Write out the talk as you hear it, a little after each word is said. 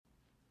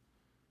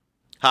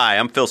Hi,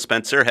 I'm Phil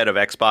Spencer, head of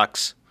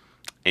Xbox,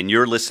 and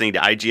you're listening to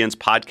IGN's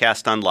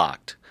Podcast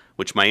Unlocked,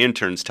 which my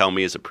interns tell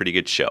me is a pretty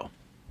good show.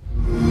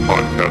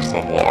 Podcast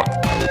Unlocked.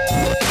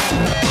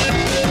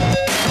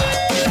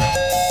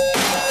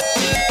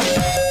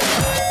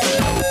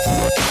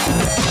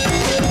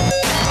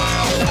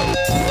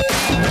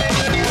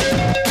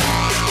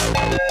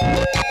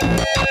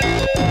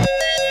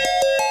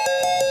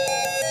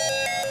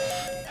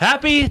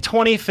 Happy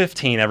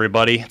 2015,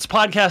 everybody. It's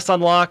Podcast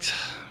Unlocked.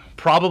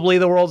 Probably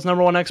the world's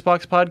number one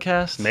Xbox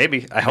podcast.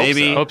 Maybe. I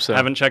hope so.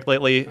 Haven't checked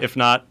lately. If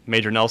not,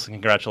 Major Nelson,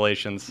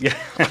 congratulations. Yeah.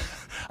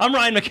 I'm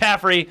Ryan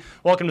McCaffrey.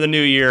 Welcome to the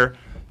new year.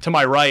 To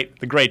my right,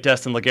 the great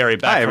Destin Legary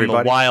back from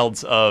the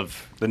wilds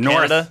of the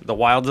Canada. North. The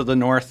wilds of the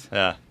North.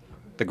 Yeah.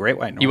 The Great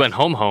White North. You went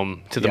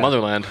home to the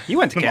motherland. You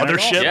went to Canada.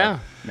 Mothership. Yeah.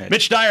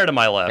 Mitch Dyer to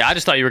my left. Yeah, I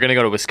just thought you were going to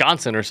go to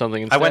Wisconsin or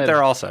something instead. I went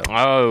there also.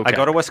 Oh, okay. I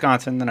go to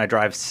Wisconsin, then I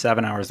drive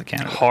 7 hours to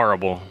Canada.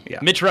 Horrible. Yeah.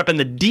 Mitch repping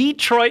the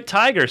Detroit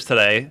Tigers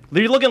today.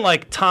 You're looking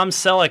like Tom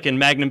Selleck in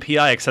Magnum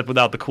P.I., except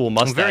without the cool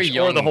mustache Very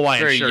young, or the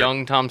Hawaiian very shirt.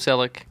 young Tom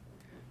Selleck.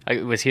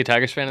 Was he a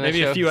Tigers fan in that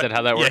Maybe show? a few. Is that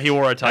how that works? Yeah, he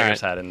wore a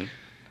Tigers All hat. And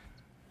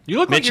You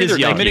look Mitch like is you're either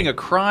young. committing a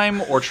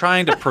crime or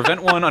trying to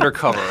prevent one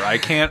undercover. I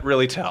can't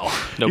really tell.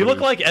 you look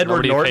like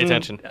Edward nobody pay Norton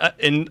attention.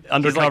 In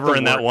Undercover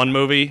in that one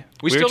movie.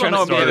 We still don't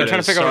know we're trying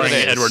to figure out what starring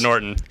it is. Edward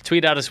Norton.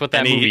 Tweet out us what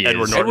that Any movie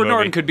Edward is. Norton Edward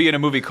Norton movie. could be in a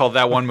movie called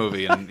That One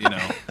Movie, and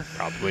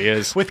Probably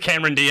is. With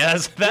Cameron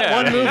Diaz. That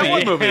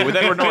one movie. with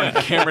Edward Norton,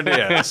 and Cameron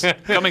Diaz,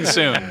 coming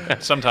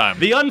soon, sometime.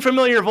 The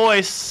unfamiliar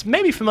voice,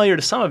 maybe familiar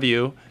to some of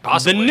you.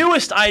 Possibly. The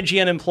newest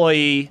IGN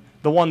employee,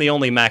 the one, the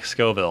only Max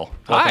Scoville.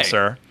 Welcome, Hi,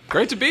 sir.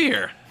 Great to be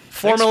here.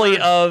 Formerly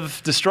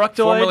of Destructoid.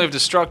 Formerly of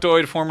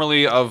Destructoid,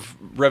 formerly of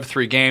Rev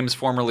 3 Games,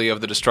 formerly of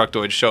the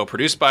Destructoid show,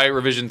 produced by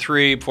Revision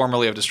 3,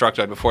 formerly of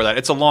Destructoid before that.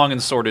 It's a long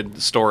and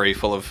sordid story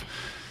full of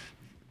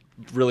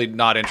really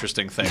not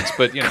interesting things,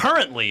 but you know,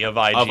 Currently of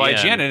IGN. of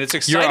IGN, and it's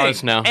exciting. You're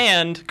ours now.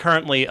 And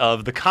currently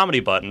of The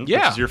Comedy Button,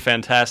 Yeah. which is your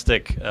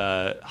fantastic,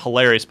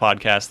 hilarious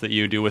podcast that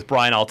you do with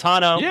Brian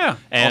Altano. Yeah.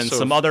 And Also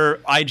some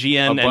other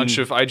IGN A bunch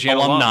and of IGN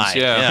alumni. alums.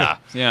 Yeah.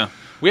 Yeah.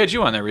 We had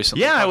you on there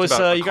recently. Yeah, I Talked was.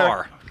 about You a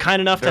car. got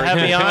kind enough to have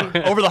me on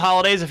over the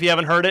holidays. If you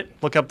haven't heard it,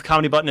 look up The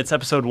Comedy Button. It's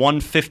episode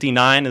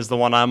 159 is the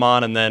one I'm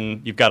on, and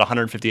then you've got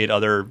 158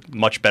 other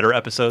much better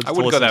episodes. I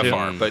wouldn't go that to.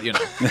 far, but you know.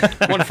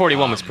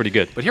 141 was pretty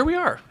good. But here we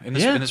are in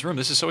this room.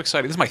 This is so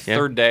exciting. This is my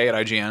third day at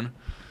IGN.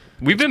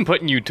 We've been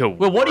putting you to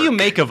Well, what do you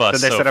make of us?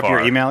 Did they so set up far?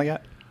 your email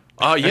yet?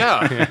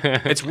 Yeah,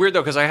 it's weird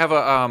though because I have a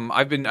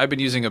I've been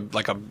using a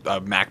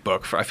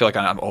MacBook for I feel like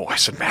I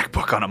said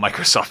MacBook on a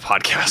Microsoft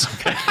podcast.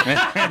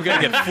 I'm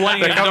gonna get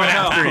flamed.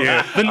 After you.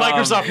 The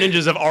Microsoft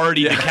ninjas have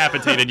already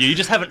decapitated you. You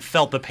just haven't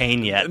felt the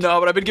pain yet. No,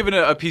 but I've been given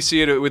a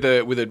PC with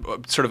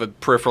a sort of a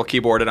peripheral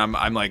keyboard, and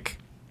I'm like.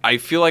 I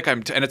feel like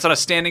and it's on a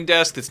standing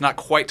desk that's not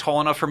quite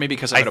tall enough for me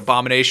because I'm an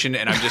abomination,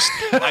 and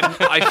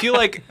I feel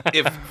like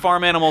if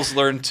farm animals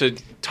learn to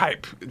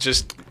type,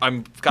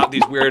 I've got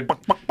these weird.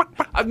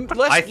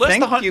 I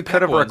think you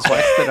could have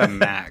requested a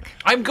Mac.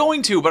 I'm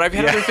going to, but I've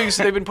had other things.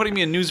 They've been putting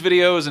me in news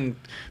videos and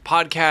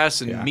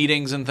podcasts and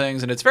meetings and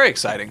things, and it's very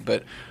exciting.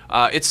 But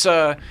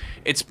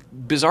it's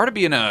bizarre to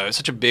be in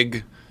such a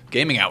big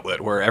gaming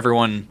outlet where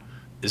everyone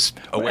is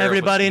aware.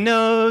 Everybody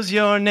knows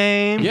your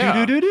name. Yeah.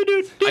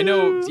 Do-do-do-do-do-do. I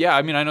know. Yeah,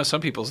 I mean, I know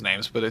some people's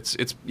names, but it's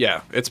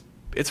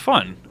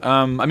fun.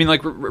 I mean,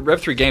 like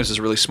Rev 3 Games is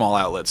a really small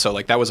outlet, so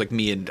like that was like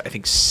me and I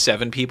think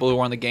 7 people who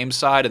were on the game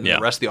side, and the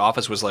rest of the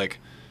office was like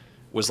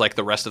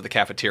the rest of the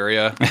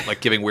cafeteria,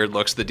 like giving weird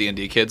looks to the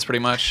D&D kids, pretty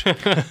much.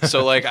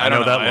 So like I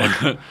don't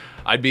know.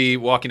 I'd be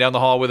walking down the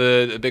hall with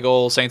a big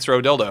old Saints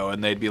Row dildo,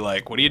 and they'd be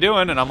like, "What are you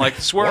doing?" And I'm like,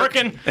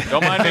 Working.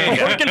 Don't mind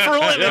me. Working for a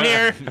living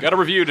here. Got a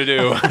review to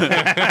do."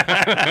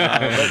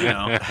 But you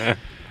know.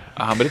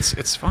 But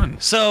it's fun.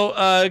 So,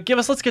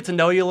 let's get to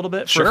know you a little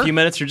bit for Sure. a few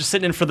minutes. You're just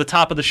sitting in for the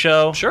top of the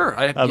show. Sure.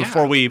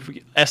 Before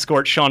we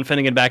escort Sean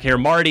Finnegan back here,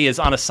 Marty is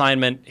on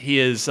assignment. He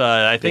is,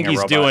 I think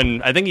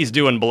he's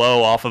doing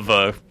blow off of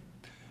a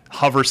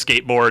hover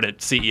skateboard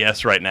at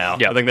CES right now.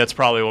 Yeah. I think that's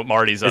probably what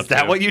Marty's up to. Is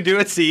that what you do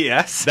at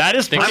CES? That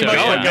is pretty so, much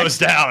yeah. what goes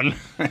down.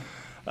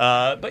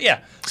 But yeah,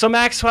 so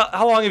Max,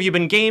 how long have you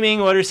been gaming?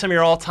 What are some of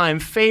your all-time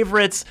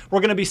favorites? We're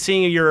going to be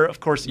seeing you're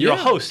a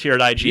host here at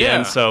IGN,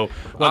 Yeah. so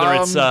whether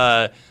it's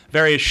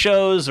various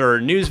shows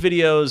or news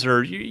videos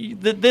or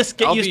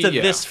get used to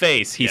this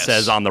face, he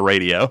says on the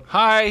radio.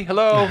 Hi,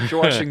 hello. If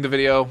you're watching the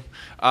video,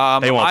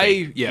 They won't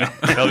be. Yeah,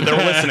 No, they're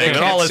listening. they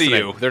They're all can't see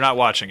listening. you. They're not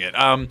watching it.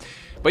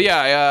 But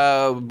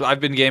yeah, I've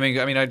been gaming.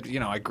 I mean, I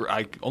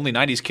only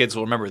 90s kids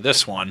will remember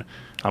this one.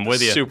 I'm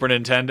with you. Super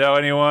Nintendo,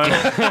 anyone? No,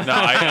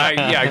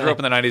 I grew up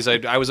in the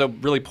 90s. I was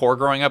really poor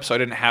growing up, so I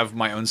didn't have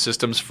my own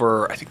systems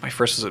for. I think my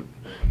first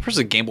was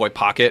a Game Boy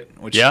Pocket,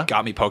 which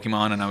got me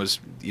Pokemon, and I was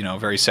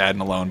very sad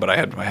and alone. But I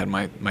had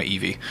my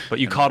Eevee. But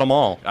you caught them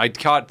all. I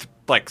caught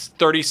like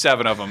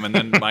 37 of them, and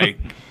then my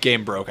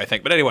game broke, I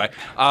think. But anyway,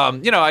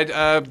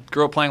 I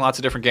grew up playing lots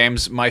of different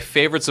games. My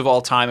favorites of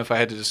all time, if I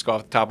had to just go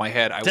off the top of my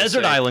head, I would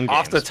Desert say, Island games.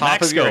 Off the top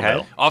Max of your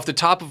Scoville. head? off the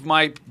top of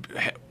my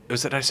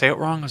Did I say it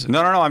wrong?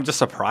 No. I'm just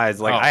surprised.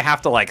 Like I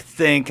have to like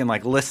think and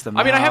like list them.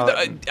 I mean, out.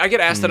 I get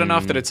asked that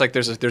enough that it's like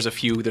there's a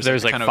few.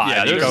 There's like kind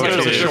five. of, There's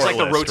like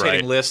the list,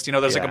 rotating right? list. You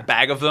know, there's like a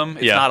bag of them.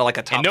 It's not like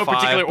a top in no five,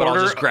 particular but order.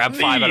 I'll just grab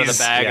 5 out of the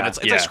bag, and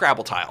it's like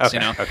Scrabble tiles. You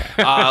know.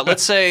 Okay.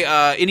 Let's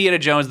say Indiana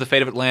Jones: The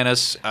Fate of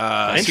Atlantis,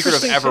 Secret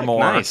of Evermore,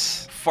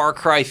 Nice. Far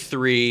Cry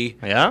 3,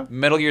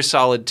 Metal Gear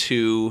Solid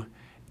 2,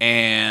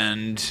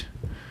 and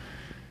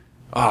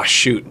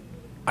shoot.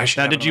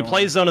 Now, did you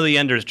play Zone of the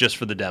Enders just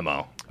for the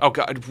demo? Oh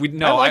God,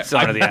 I like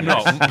Zone of the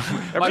Enders.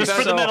 No, Just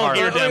for the Metal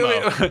Gear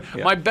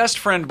demo. My best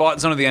friend bought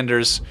Zone of the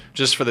Enders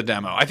just for the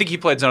demo. I think he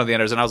played Zone of the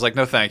Enders, and I was like,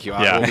 no, thank you.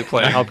 I will be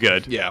playing. I'm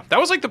good. Yeah, that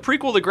was like the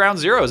prequel to Ground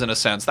Zeroes in a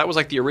sense. That was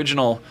like the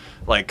original,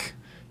 like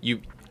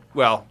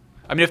Well,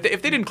 I mean,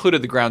 if they'd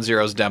included the Ground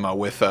Zeroes demo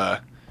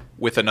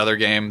with another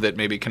game that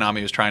maybe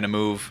Konami was trying to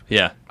move,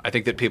 I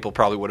think that people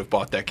probably would have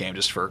bought that game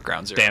just for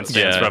Ground Zeroes.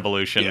 Dance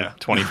Revolution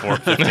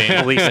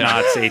 2415. Police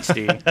Knots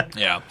HD.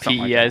 Yeah.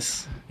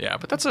 PES. Yeah,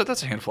 but that's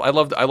a handful. I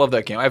love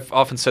that game. I've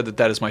often said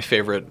that is my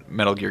favorite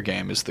Metal Gear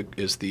game. Is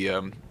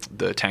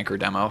the tanker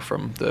demo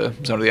from the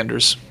Zone of the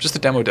Enders. Just the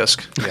demo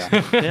disc.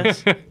 Yeah.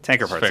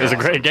 Tanker parts. It was a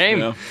great game.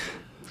 Yeah.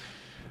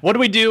 What did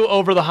we do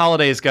over the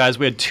holidays, guys?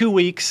 We had 2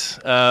 weeks.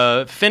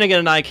 Finnegan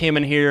and I came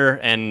in here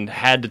and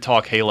had to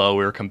talk Halo.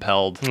 We were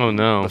compelled. Oh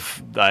no!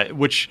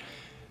 Which,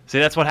 see,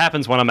 that's what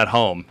happens when I'm at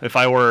home. If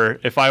I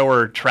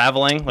were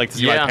traveling, like to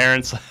see my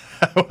parents,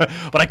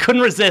 but I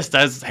couldn't resist.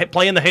 I was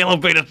playing the Halo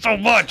beta so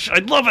much. I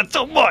love it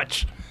so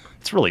much.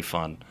 It's really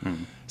fun.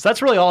 So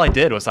that's really all I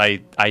did. Was I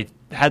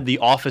had the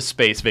Office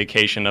Space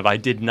vacation of I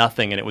did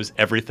nothing and it was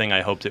everything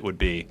I hoped it would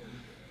be.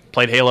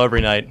 Played Halo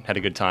every night. Had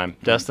a good time.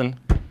 Destin?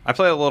 I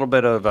played a little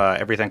bit of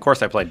everything. Of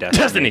course, I played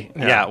Destiny.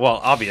 Yeah, well,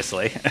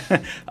 obviously.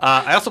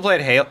 I also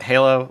played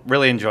Halo.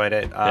 Really enjoyed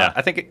it.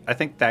 I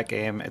think that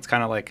game. It's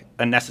kind of like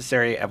a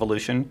necessary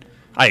evolution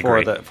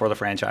for the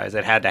franchise.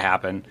 It had to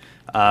happen.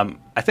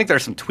 I think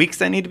there's some tweaks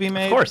that need to be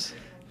made. Of course,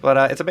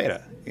 but it's a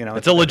beta. You know,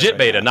 it's a legit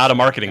beta, not a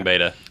marketing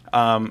beta.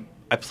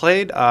 I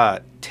played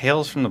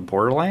Tales from the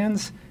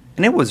Borderlands.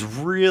 And it was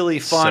really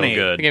funny.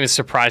 So good. The game is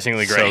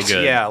surprisingly great. So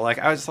good. Yeah, like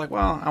I was like,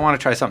 well, I want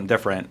to try something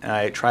different. And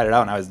I tried it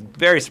out, and I was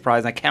very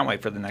surprised. And I can't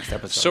wait for the next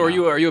episode. So are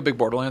you a big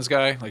Borderlands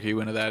guy? Like, are you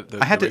into that? The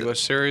regular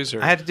series?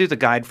 Or? I had to do the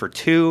guide for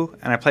 2,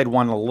 and I played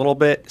 1 a little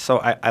bit. So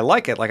I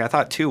like it. Like I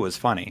thought 2 was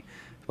funny.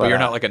 But you're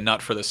not like a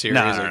nut for the series.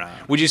 No.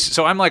 Would you?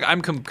 So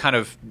I'm kind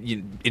of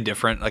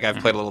indifferent. Like I've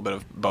played a little bit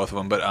of both of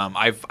them, but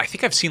I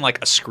think I've seen like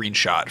a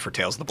screenshot for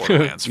Tales of the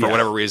Borderlands. For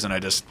whatever reason, I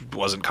just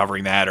wasn't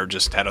covering that or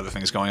just had other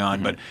things going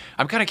on. But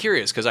I'm kind of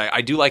curious because I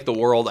do like the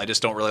world. I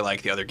just don't really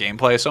like the other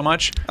gameplay so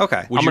much.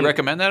 Okay. Would you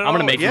recommend that at all? I'm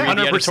going to make you read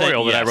the 100%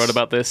 editorial that I wrote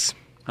about this.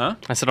 Huh?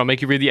 I said I'll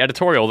make you read the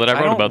editorial that I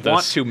wrote about this. I don't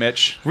want to,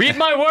 Mitch. Read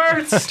my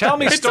words. Tell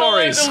me it's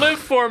stories. It's all I have to live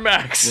for,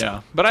 Max.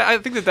 Yeah, but I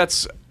think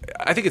that's.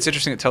 I think it's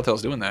interesting that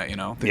Telltale's doing that. You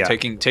know,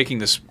 taking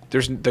this.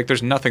 There's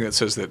nothing that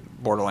says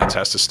that Borderlands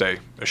has to stay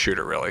a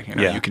shooter. Really, you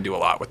know, you can do a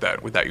lot with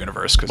that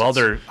universe. Well,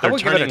 they're give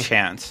turning it a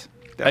chance.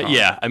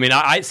 Yeah, I mean,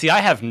 I see. I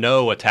have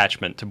no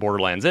attachment to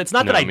Borderlands. It's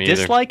not that I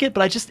dislike it,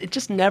 but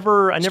I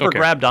never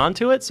grabbed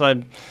onto it.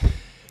 So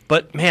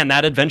but man,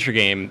 that adventure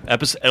game,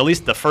 at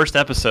least the first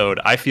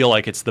episode, I feel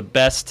like it's the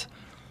best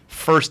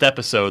first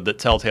episode that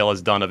Telltale has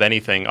done of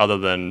anything other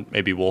than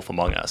maybe Wolf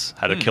Among Us.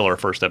 Had a killer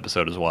first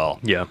episode as well.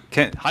 Yeah.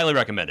 Highly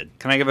recommended.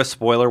 Can I give a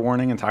spoiler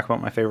warning and talk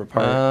about my favorite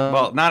part?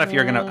 Well, not if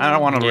you're going to... I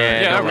don't want to ruin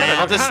it.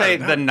 I'll just say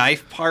the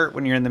knife part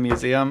when you're in the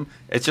museum.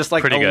 It's just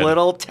like a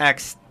little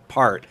text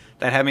part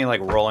that had me like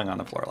rolling on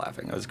the floor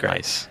laughing. It was great.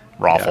 Nice.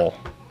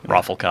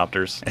 Raffle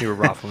copters. You were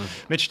raffling.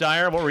 Mitch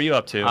Dyer, what were you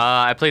up to?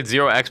 I played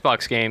 0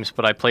 Xbox games,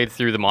 but I played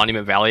through the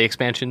Monument Valley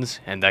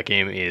expansions, and that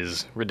game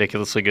is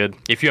ridiculously good.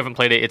 If you haven't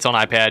played it, it's on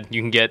iPad. You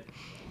can get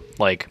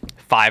like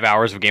 5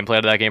 hours of gameplay out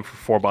of that game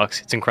for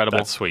 $4. It's incredible.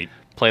 That's sweet.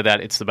 Play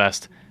that. It's the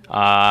best.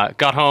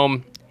 Got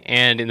home,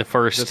 and in the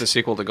first... Is that the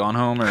sequel to Gone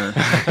Home? Or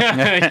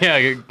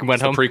yeah,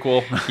 went home. The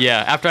prequel?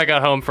 Yeah, after I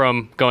got home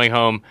from going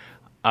home,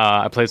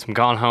 I played some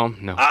Gone Home.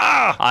 No.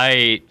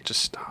 I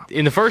just stopped.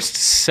 In the first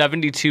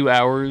 72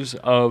 hours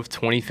of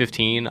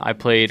 2015, I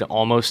played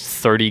almost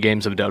 30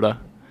 games of Dota.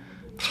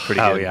 It's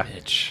pretty good. Oh, yeah.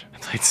 I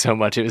played so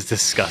much. It was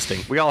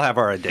disgusting. We all have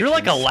our addictions. You're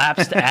like a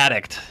lapsed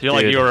addict. You're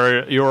like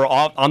you were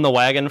off on the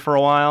wagon for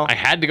a while. I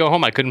had to go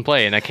home. I couldn't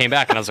play. And I came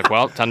back, and I was like,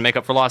 well, time to make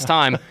up for lost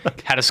time.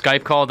 Had a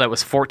Skype call that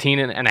was 14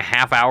 and a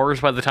half hours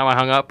by the time I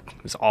hung up.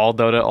 It was all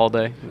Dota all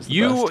day.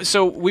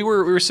 So we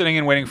were sitting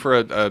and waiting for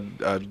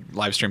a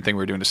live stream thing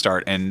we were doing to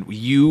start, and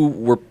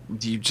you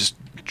just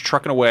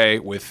trucking away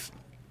with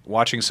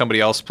watching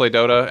somebody else play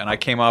Dota, and I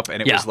came up,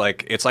 and it was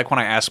like, it's like when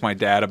I asked my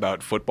dad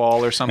about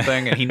football or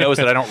something, and he knows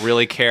that I don't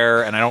really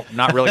care, and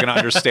not really going to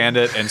understand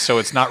it, and so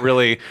it's not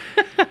really.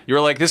 You were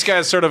like, this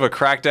guy's sort of a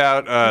cracked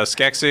out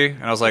Skeksis,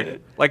 and I was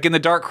like in the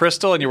Dark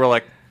Crystal, and you were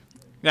like,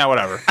 yeah,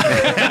 whatever.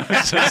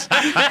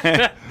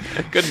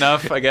 Good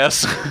enough, I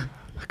guess.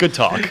 Good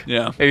talk.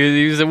 Yeah,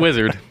 He was a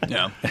wizard.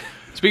 yeah.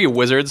 Speaking of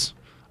wizards,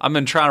 I've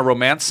been trying to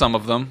romance some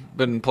of them.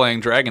 Been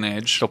playing Dragon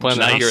Age. Still playing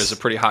which that? I hear is a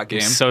pretty hot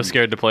game. I'm so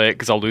scared to play it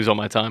because I'll lose all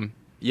my time.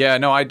 Yeah,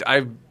 no,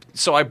 I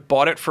So I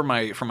bought it for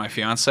my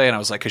fiance, and I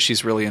was like, because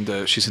she's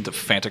into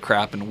Fanta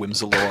crap and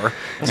Whimsalore,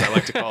 as I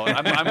like to call it.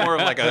 I'm more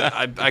of like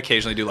I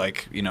occasionally do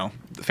like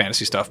the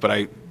fantasy stuff, but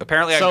I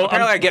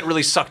get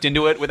really sucked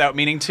into it without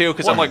meaning to,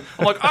 because I'm like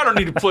I don't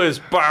need to play this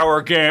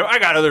Bioware game. I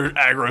got other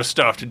aggro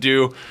stuff to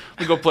do.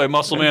 We go play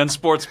Muscle Man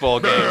sports ball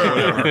game or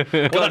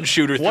whatever. Gun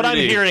shooter 3D. What I'm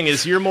hearing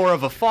is you're more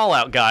of a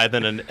Fallout guy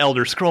than an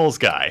Elder Scrolls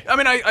guy. I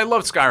mean, I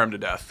love Skyrim to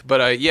death,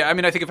 but I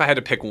think if I had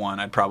to pick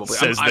one, I'd probably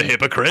says the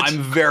hypocrite.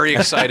 I'm very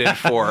excited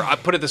for. I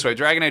put it this way: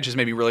 Dragon Age has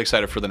made me really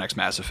excited for the next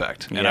Mass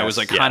Effect, and I was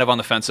like kind of on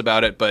the fence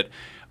about it, but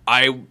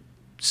I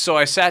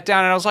sat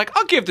down and I was like,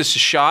 I'll give this a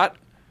shot,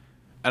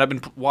 and I've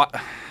been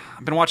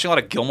watching a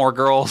lot of Gilmore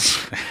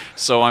Girls,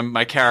 so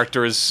my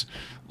character is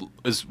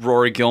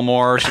Rory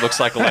Gilmore. She looks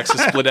like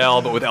Alexis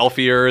Bledel, but with elf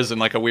ears and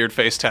like a weird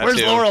face tattoo.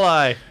 Where's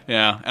Lorelai?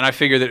 Yeah, and I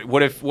figured that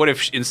what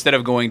if instead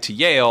of going to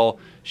Yale,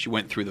 she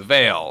went through the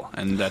veil,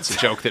 and that's a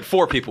joke that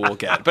 4 people will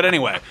get. But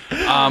anyway,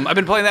 I've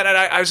been playing that, and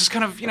I was just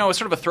kind of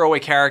sort of a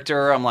throwaway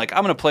character. I'm like,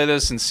 I'm going to play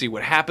this and see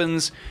what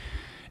happens.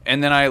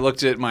 And then I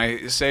looked at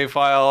my save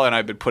file, and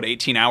I've been put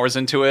 18 hours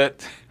into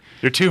it.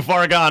 You're too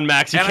far gone,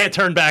 Max. You can't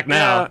turn back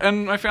now. Yeah,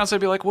 and my fiance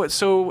would be like, what,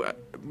 so...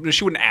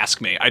 She wouldn't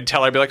ask me. I'd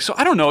tell her, I'd be like, so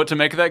I don't know what to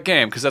make of that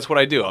game, because that's what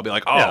I do. I'll be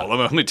like,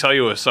 let me tell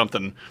you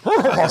something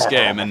about this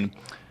game. And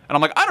I'm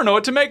like, I don't know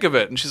what to make of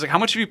it. And she's like, how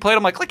much have you played?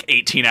 I'm like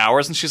 18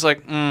 hours. And she's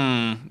like,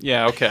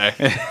 yeah, okay.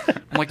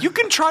 I'm like, you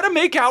can try to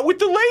make out with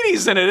the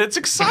ladies in it. It's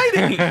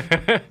exciting.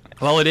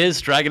 Well, it is.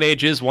 Dragon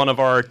Age is one of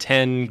our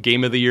 10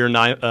 Game of the Year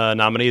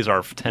nominees,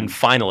 our 10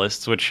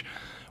 finalists, which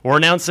we're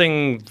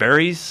announcing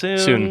very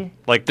soon.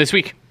 Like this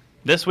week.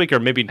 This week, or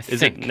maybe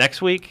is it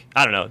next week?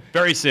 I don't know.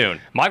 Very soon.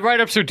 My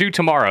write-ups are due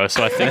tomorrow,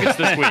 so I think it's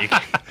this week.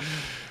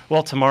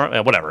 Well,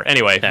 tomorrow, whatever.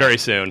 Anyway, very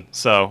soon.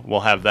 So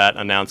we'll have that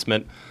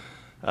announcement.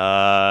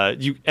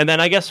 And then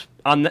I guess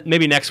on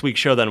maybe next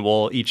week's show, then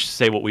we'll each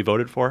say what we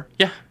voted for.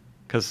 Yeah,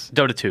 because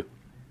Dota 2.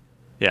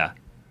 Yeah,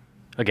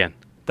 again,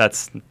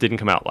 didn't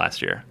come out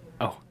last year.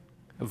 Oh,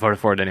 I voted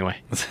for it anyway.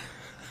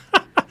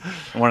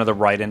 One of the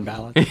write-in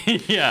ballots.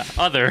 Yeah,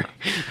 other.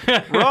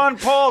 Ron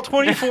Paul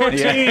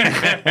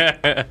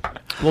 2014.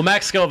 Well,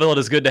 Max Scoville, it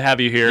is good to have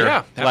you here.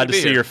 Yeah, glad to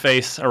see here. your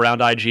face around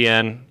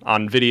IGN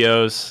on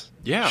videos,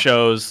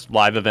 shows,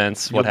 live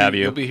events, what have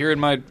you. You'll be hearing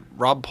my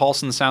Rob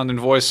Paulson sound and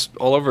voice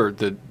all over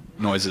the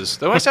noises.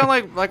 Do I sound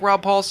like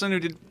Rob Paulson, who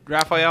did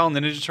Raphael and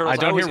the Ninja Turtles? I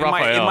don't hear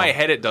Raphael. In my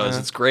head it does.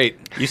 It's great.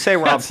 You say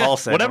Rob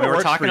Paulson. Whatever we were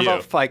works talking for you.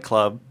 about Fight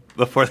Club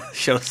before the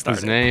show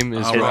started. His name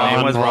is His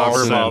name was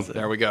Robert Paulson.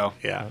 There we go.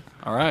 Yeah.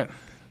 All right.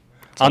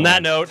 On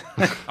that note,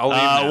 I'll leave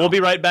now. we'll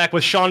be right back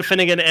with Sean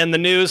Finnegan and the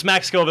news.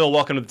 Max Scoville,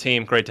 welcome to the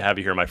team. Great to have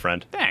you here, my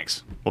friend.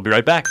 Thanks. We'll be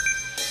right back.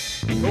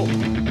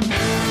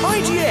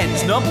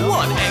 IGN's #1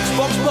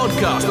 Xbox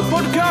podcast, the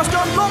Podcast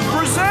Unlocked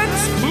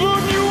presents The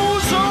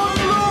News Unlocked!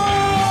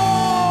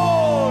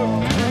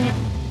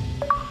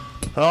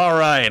 All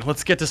right,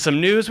 let's get to some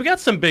news. We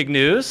got some big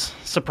news,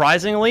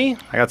 surprisingly.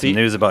 I got some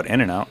news about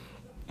In-N-Out.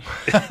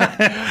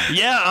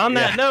 Yeah, on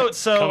that note,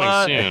 so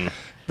Coming soon.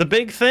 the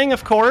big thing,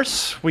 of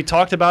course, we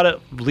talked about it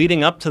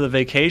leading up to the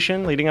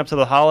vacation, leading up to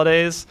the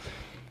holidays.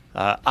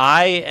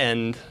 I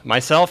and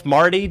myself,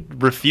 Marty,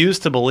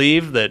 refused to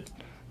believe that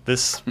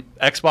this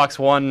Xbox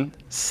One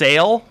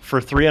sale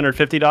for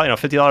 $350,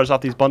 $50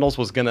 off these bundles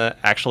was going to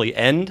actually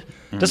end,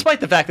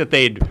 despite the fact that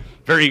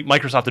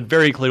Microsoft had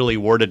very clearly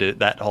worded it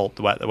that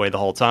way the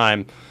whole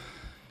time.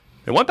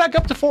 It went back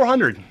up to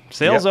 $400.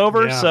 Sale's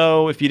over,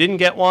 so if you didn't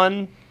get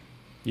one,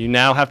 you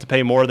now have to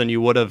pay more than you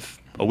would have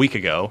a week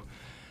ago.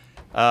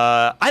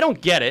 I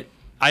don't get it.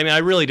 I mean, I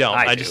really don't.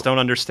 I just don't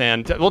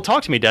understand. Well,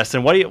 talk to me,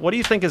 Destin. What do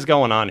you think is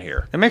going on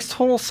here? It makes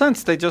total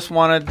sense. They just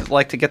wanted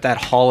to get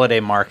that holiday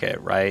market,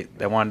 right?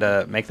 They wanted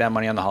to make that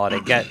money on the holiday,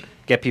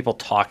 get people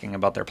talking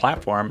about their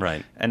platform.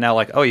 Right. And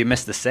now oh, you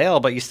missed the sale,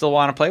 but you still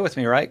want to play with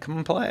me, right? Come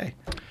and play.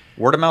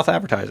 Word of mouth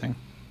advertising.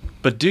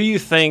 But do you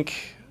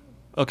think?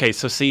 Okay,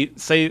 so say a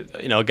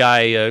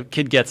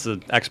kid gets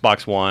an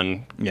Xbox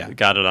One,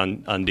 got it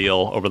on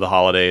deal over the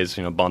holidays,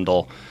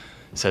 bundle.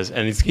 Says,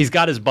 and he's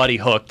got his buddy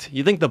hooked.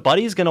 You think the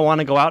buddy's going to want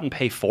to go out and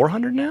pay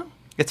 $400 now?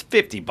 It's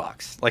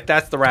 $50.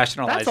 That's the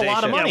rationalization. That's a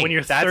lot of money. Yeah, when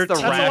you're that's a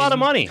lot of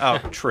money. Oh,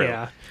 true.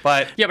 Yeah.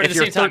 But at the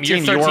same time, you're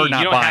 13. You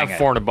don't have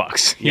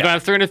 $400. You don't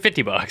have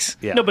 $350.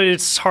 Yeah. No, but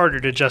it's harder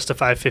to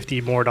justify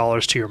 $50 more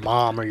to your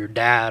mom or your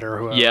dad or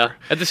whoever. Yeah.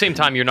 At the same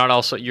time,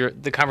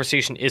 the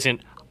conversation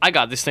isn't, I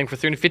got this thing for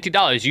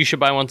 $350. You should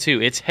buy one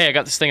too. It's, hey, I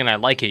got this thing and I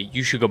like it.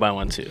 You should go buy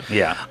one too.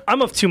 Yeah.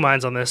 I'm of two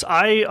minds on this.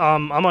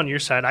 I'm on your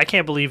side. I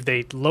can't believe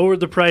they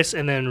lowered the price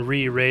and then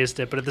re-raised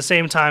it. But at the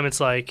same time, it's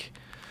like,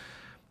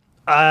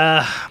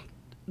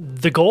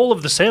 the goal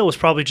of the sale was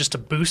probably just to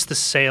boost the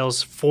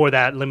sales for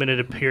that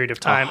limited period of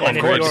time.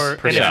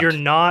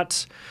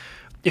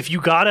 If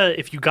you got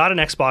an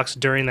Xbox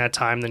during that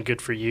time, then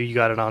good for you. You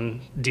got it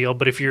on deal.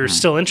 But if you're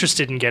still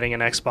interested in getting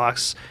an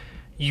Xbox,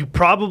 you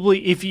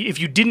probably, if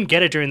you didn't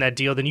get it during that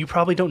deal, then you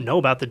probably don't know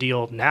about the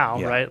deal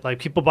now, right? Like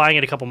people buying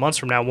it a couple months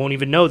from now won't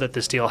even know that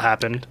this deal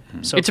happened.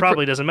 So it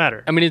probably doesn't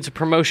matter. I mean, it's a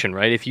promotion,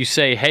 right? If you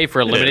say, hey,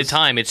 for a limited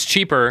time, it's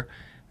cheaper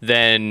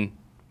than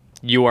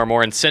you are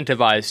more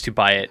incentivized to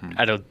buy it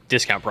at a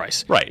discount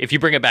price. Right. If you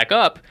bring it back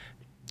up,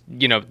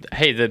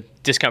 hey, the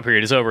discount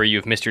period is over,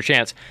 you've missed your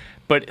chance.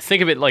 But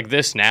think of it like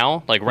this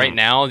now. Like right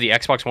now, the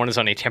Xbox One is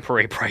on a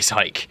temporary price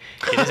hike.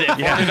 It is at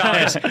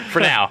 $400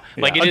 for now.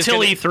 Like it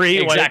Until is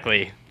E3.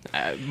 Exactly.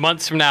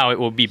 Months from now, it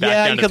will be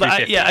back down to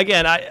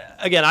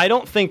 $350. Again, I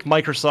don't think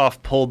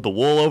Microsoft pulled the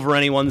wool over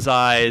anyone's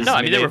eyes. No,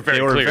 I mean they were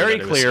very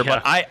clear.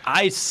 But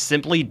I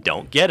simply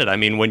don't get it. I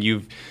mean, when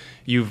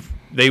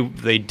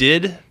they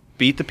did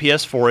beat the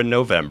PS4 in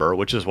November,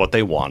 which is what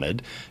they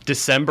wanted.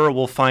 December,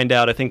 we'll find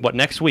out, I think,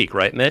 next week,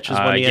 right, Mitch, is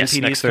when the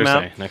NPDs come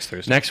out? Next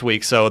Thursday. Next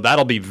week, so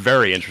that'll be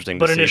very interesting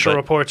to see. But initial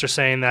reports are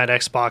saying that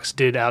Xbox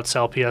did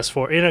outsell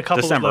PS4 in a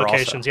couple of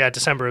locations. Also. Yeah,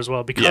 December as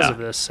well, because of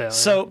this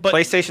sale. But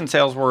PlayStation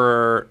sales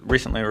were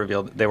recently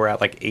revealed. They were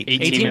at like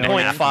 18.5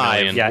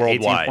 million. Yeah,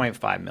 worldwide.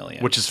 18.5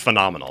 million. Which is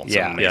phenomenal. It's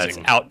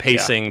amazing. It's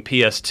outpacing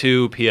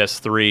PS2,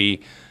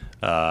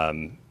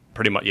 PS3,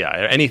 pretty much,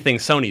 anything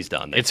Sony's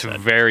done. It's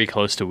very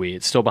close to Wii.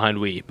 It's still behind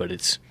Wii, but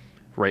it's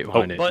right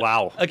behind it.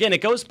 Wow. Again, it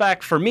goes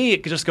back, for me,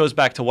 it just goes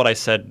back to what I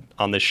said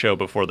on this show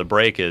before the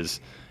break is,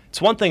 it's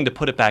one thing to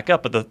put it back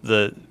up, but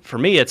for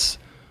me, it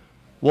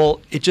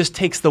just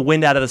takes the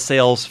wind out of the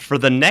sails for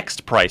the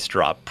next price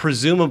drop,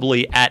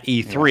 presumably at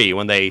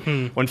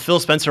E3, when Phil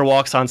Spencer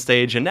walks on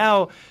stage, and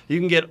now you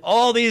can get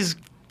all these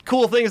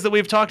cool things that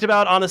we've talked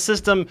about on a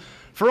system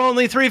for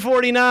only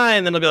 $349,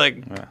 then it'll be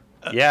like...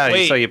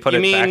 Wait, so you put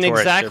it back to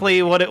where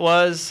exactly what it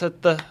was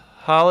at the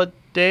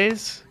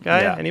holidays,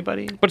 guy? Yeah.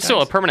 Anybody? But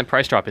still, a permanent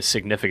price drop is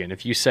significant.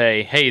 If you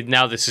say, hey,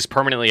 now this is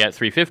permanently at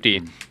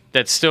 $350,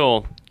 that's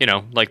still,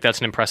 that's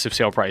an impressive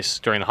sale price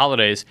during the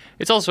holidays.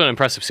 It's also an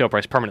impressive sale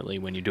price permanently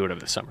when you do it over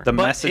the summer.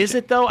 Is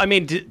it, though? I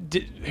mean,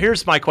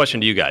 here's my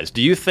question to you guys.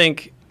 Do you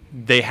think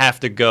they have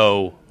to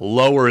go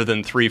lower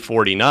than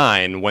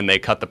 $349 when they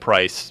cut the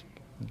price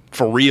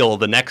for real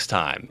the next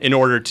time in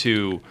order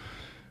to...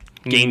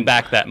 gain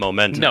back that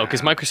momentum? No,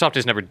 because Microsoft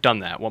has never done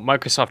that. What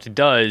Microsoft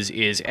does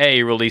is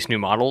A, release new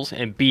models,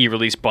 and B,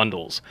 release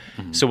bundles.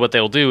 So what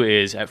they'll do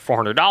is at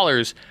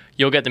 $400,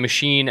 you'll get the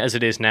machine as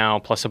it is now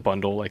plus a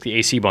bundle, like the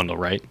AC bundle,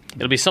 right?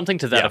 It'll be something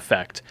to that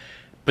effect.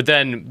 But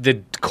then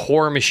the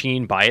core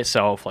machine by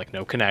itself, like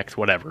no Kinect,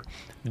 whatever,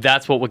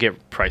 that's what will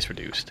get price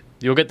reduced.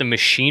 You'll get the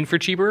machine for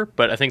cheaper,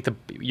 but I think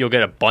you'll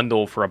get a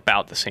bundle for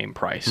about the same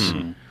price.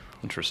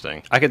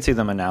 Interesting. I could see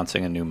them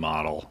announcing a new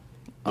model.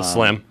 The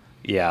Slim?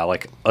 Yeah,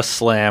 like a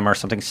Slim or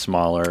something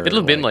smaller. It'll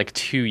have been like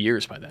 2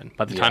 years by then.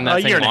 By the time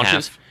that thing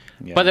launches.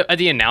 At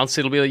the announce,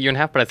 it'll be a year and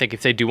a half. But I think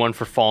if they do one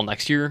for fall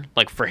next year,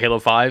 like for Halo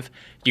 5,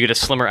 you get a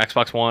slimmer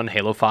Xbox One,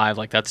 Halo 5.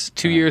 Like that's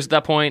 2 years at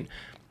that point.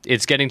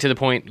 It's getting to the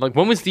point. Like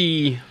when was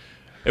the...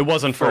 It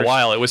wasn't for a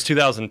while. It was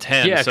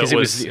 2010. Yeah, because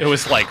it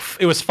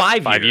was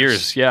 5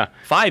 years. Yeah,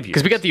 5 years.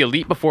 Because we got the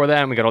Elite before that,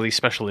 and we got all these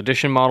special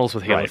edition models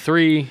with Halo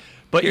 3.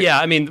 But yeah,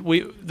 I mean,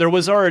 we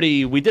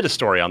did a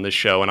story on this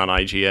show and on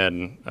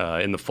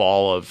IGN in the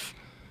fall of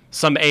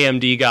some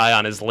AMD guy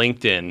on his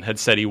LinkedIn had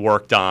said he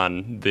worked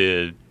on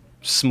the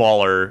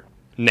smaller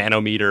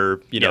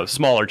nanometer,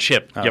 smaller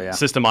chip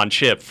system on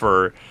chip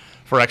for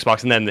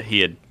Xbox, and then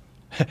he had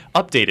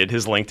updated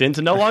his LinkedIn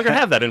to no longer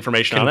have that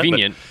information on it.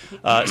 Convenient.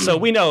 So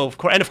we know,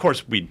 of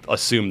course, we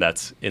assume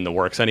that's in the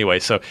works anyway.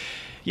 So.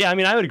 Yeah, I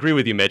mean, I would agree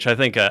with you, Mitch. I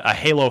think a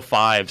Halo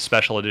 5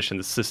 special edition,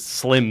 the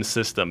slim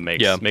system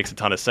makes a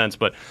ton of sense.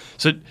 But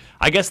so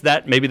I guess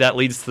maybe that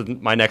leads to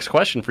my next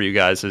question for you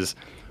guys is,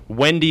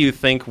 when do you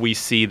think we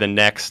see the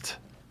next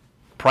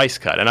price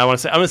cut? And I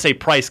want to say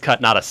price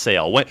cut, not a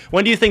sale.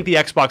 When do you think the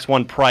Xbox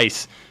One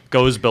price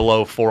goes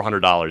below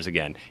 $400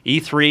 again?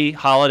 E3,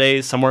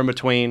 holidays, somewhere in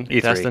between?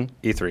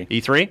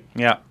 E3?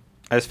 Yeah,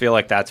 I just feel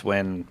like that's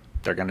when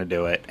they're going to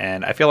do it,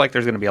 and I feel like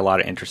there's going to be a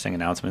lot of interesting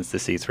announcements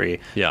this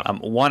E3. Yeah.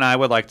 One I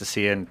would like to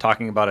see, and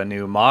talking about a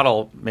new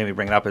model, maybe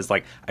bring it up, is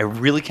like I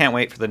really can't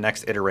wait for the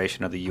next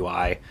iteration of the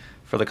UI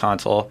for the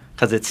console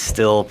because it's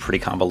still pretty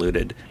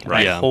convoluted.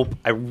 Right.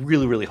 I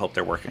really, really hope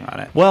they're working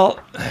on it. Well,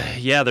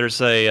 yeah. There's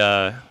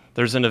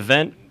an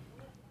event.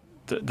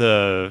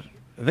 I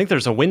think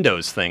there's a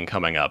Windows thing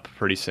coming up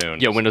pretty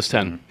soon. Yeah, Windows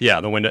 10.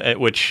 Yeah, the window,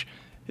 which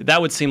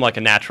that would seem like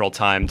a natural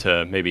time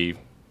to maybe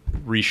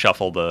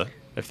reshuffle the.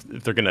 If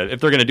they're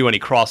gonna do any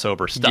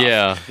crossover stuff.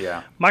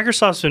 Yeah.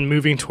 Microsoft's been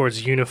moving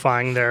towards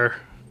unifying their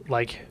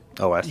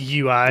OS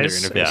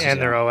UIs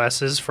and their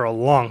OSs for a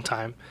long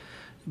time.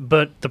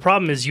 But the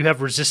problem is you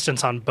have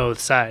resistance on both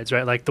sides,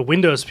 right? Like the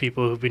Windows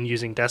people who've been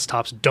using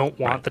desktops don't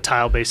want the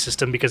tile-based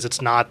system because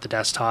it's not the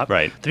desktop.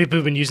 Right. The people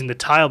who've been using the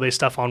tile-based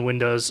stuff on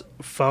Windows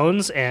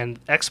phones and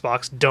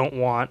Xbox don't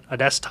want a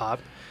desktop.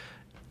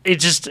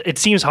 It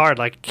seems hard.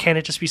 Like, can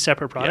it just be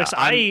separate products?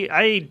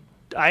 Yeah,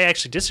 I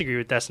actually disagree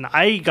with this, and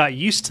I got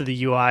used to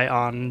the UI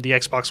on the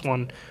Xbox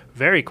One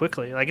very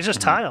quickly. Like, it's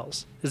just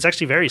tiles. It's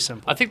actually very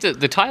simple. I think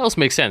the tiles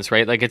make sense,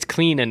 right? Like, it's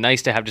clean and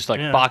nice to have just,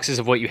 boxes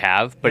of what you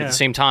have, but at the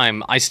same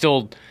time, I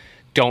still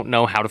don't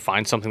know how to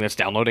find something that's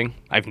downloading.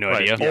 I have no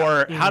idea.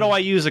 Or how do I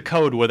use a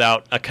code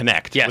without a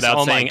Kinect? Yes.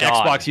 Without saying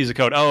Xbox use a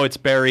code. Oh, it's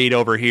buried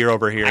over here.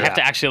 I have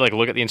to actually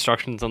look at the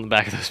instructions on the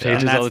back of those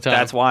pages all the time.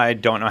 That's why I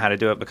don't know how to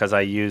do it, because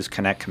I use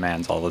Kinect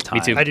commands all the time.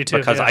 Me too. I do too.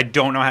 Because yeah. I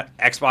don't know how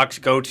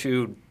Xbox go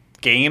to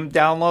game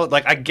download.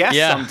 Like, I guess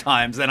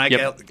sometimes, then I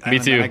get. Me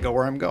too. Then I go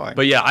where I'm going.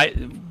 But yeah,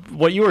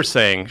 what you were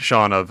saying,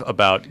 Sean,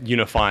 about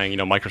unifying,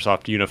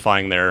 Microsoft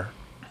unifying their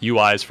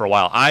UIs for a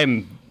while,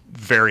 I'm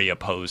very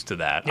opposed to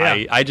that.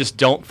 Yeah. I just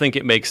don't think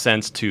it makes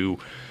sense to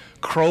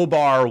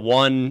crowbar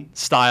one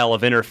style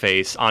of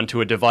interface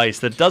onto a device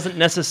that doesn't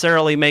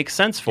necessarily make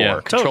sense for.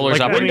 Yeah, controllers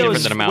operate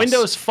different than a mouse.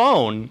 Windows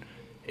Phone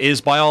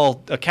is, by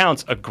all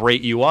accounts, a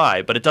great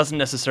UI, but it doesn't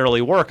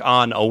necessarily work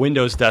on a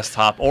Windows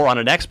desktop or on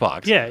an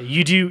Xbox. Yeah,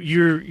 you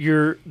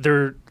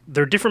do.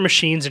 They're different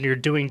machines, and you're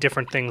doing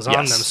different things on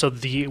them. So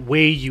the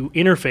way you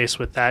interface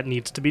with that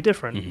needs to be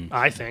different.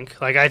 I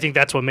think. I think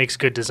that's what makes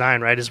good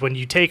design, right? Is when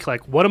you take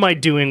what am I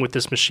doing with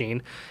this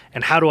machine,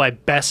 and how do I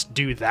best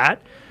do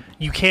that?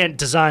 You can't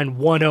design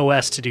one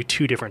OS to do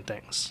two different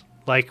things.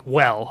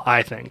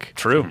 I think.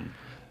 True.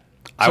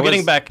 So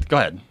getting back, go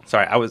ahead.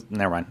 Sorry,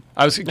 never mind.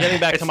 I was getting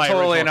back to my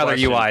totally original another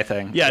question. UI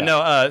thing.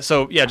 Yeah.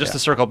 Just to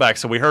circle back.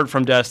 So we heard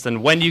from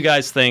Destin. When do you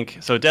guys think?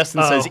 So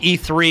Destin says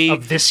E3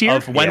 of this year,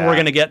 of when we're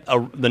going to get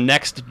the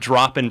next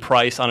drop in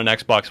price on an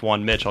Xbox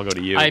One. Mitch, I'll go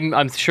to you.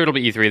 I'm sure it'll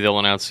be E3. They'll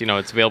announce.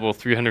 It's available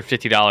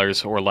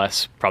 $350 or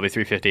less, probably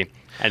 $350,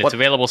 and it's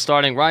available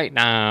starting right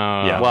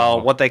now. Yeah. Well,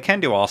 what they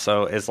can do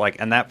also is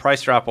and that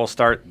price drop will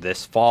start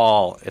this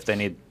fall if they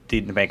need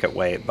to make it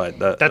wait. But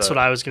that's what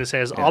I was going to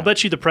say. I'll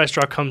bet you the price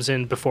drop comes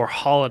in before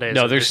holidays.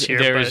 No,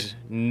 there's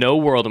no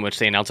world in which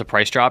they announce a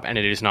price drop and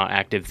it is not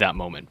active that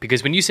moment.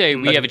 Because when you say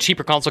we have a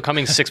cheaper console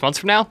coming 6 months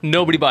from now,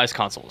 nobody buys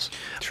consoles.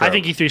 I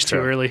think E3 is too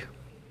early.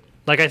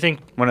 I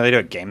think when do they do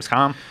it?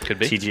 Gamescom? Could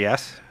be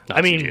TGS.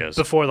 TGS.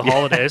 Before the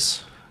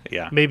holidays.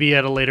 Yeah. Maybe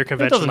at a later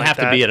convention. It doesn't have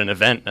to be at an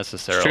event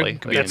necessarily.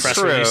 Could be a press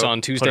release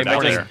on Tuesday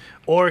morning.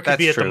 Or it could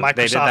be at the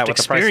They did that Microsoft with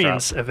the price drop.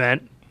 Experience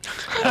event.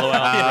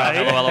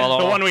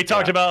 The one we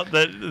talked about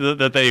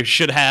that they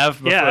should have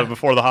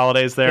before the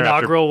holidays there.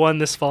 Inaugural one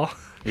this fall.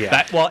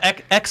 Yeah.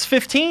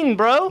 X15,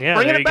 bro. Yeah,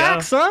 Bringing there it back,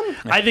 go. son.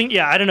 I think,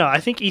 I don't know. I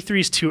think E3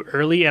 is too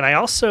early, and I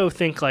also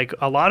think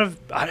a lot of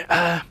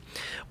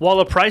while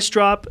a price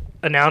drop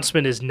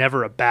announcement is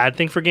never a bad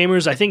thing for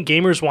gamers, I think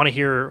gamers want to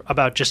hear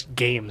about just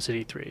games at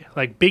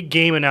E3, big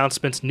game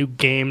announcements, new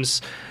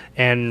games,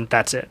 and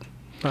that's it.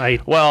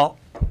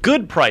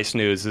 Good price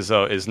news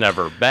is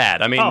never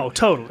bad. I mean,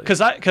 totally.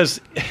 Because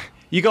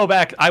you go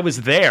back, I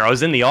was there. I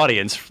was in the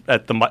audience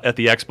at the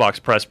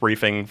Xbox press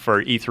briefing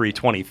for E3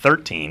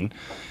 2013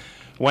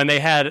 when they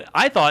had,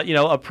 I thought,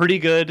 a pretty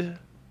good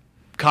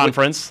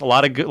conference, a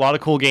lot of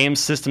cool games,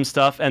 system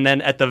stuff, and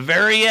then at the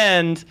very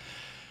end,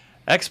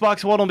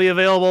 Xbox One will be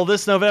available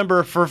this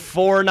November for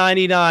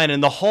 $499,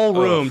 and the whole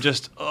room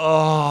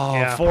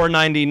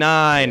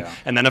 $499. Yeah.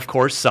 And then, of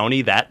course,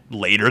 Sony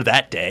later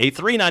that day,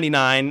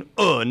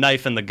 $399,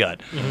 knife in the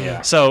gut. Mm-hmm.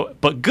 Yeah. So,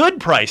 but good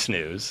price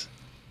news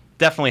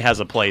definitely has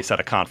a place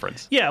at a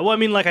conference. Yeah, well, I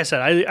mean, like I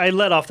said, I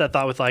let off that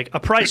thought with a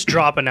price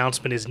drop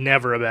announcement is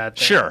never a bad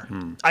thing. Sure.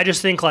 I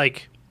just think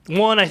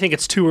one, I think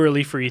it's too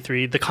early for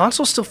E3. The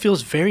console still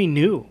feels very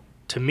new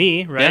to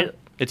me, right? Yeah.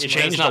 It's It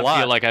changed does not a lot.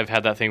 feel like I've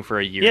had that thing for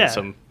a year. Yeah.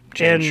 Some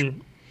change.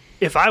 And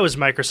if I was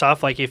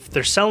Microsoft, if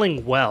they're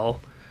selling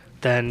well,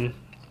 then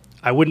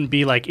I wouldn't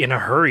be in a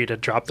hurry to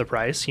drop the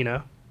price,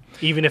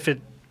 even if it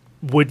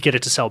would get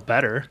it to sell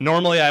better.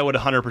 Normally, I would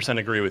 100%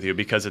 agree with you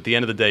because at the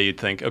end of the day, you'd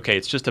think, okay,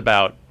 it's just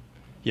about,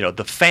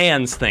 the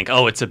fans think,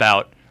 it's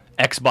about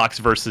Xbox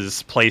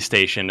versus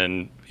PlayStation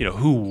and,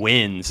 who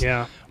wins.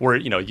 Yeah. Where,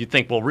 you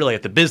think, well, really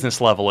at the business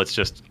level, it's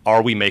just,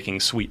 are we making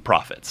sweet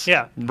profits?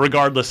 Yeah.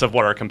 Regardless of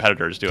what our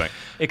competitor is doing.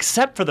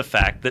 Except for the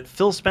fact that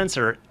Phil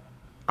Spencer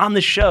on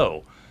the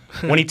show,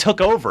 when he took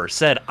over,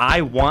 said,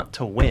 I want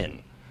to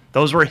win.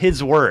 Those were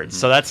his words.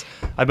 So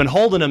I've been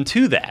holding him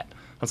to that.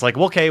 I was like,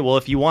 okay, well,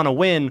 if you want to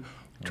win,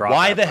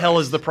 why the hell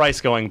is the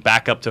price going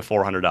back up to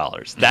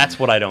 $400? That's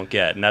what I don't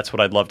get, and that's what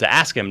I'd love to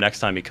ask him next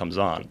time he comes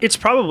on. It's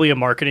probably a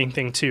marketing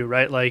thing too,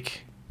 right?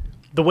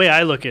 The way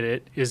I look at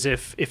it is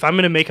if I'm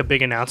going to make a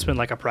big announcement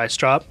like a price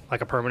drop,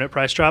 like a permanent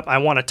price drop, I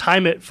want to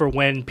time it for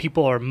when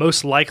people are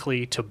most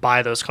likely to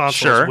buy those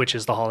consoles, which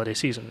is the holiday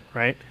season,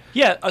 right?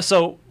 Yeah,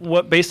 so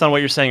based on what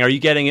you're saying, are you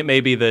getting it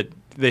maybe that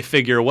they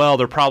figure, well,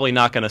 they're probably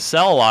not going to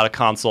sell a lot of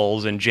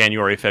consoles in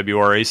January,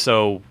 February,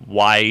 so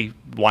why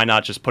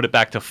not just put it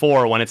back to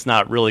 4 when it's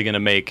not really going to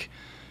make,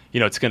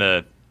 it's going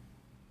to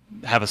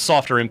have a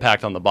softer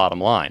impact on the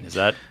bottom line? Is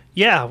that?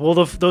 Yeah, well,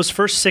 those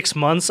first 6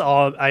 months,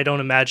 I don't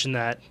imagine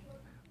that.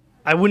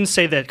 I wouldn't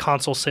say that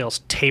console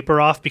sales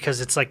taper off because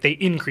it's they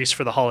increase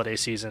for the holiday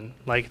season.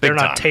 They're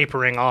not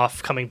tapering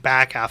off coming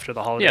back after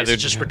the holidays. They're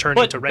just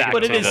returning to regular.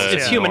 But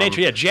it's human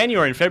nature. Yeah,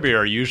 January and February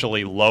are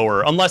usually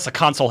lower unless a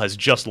console has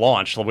just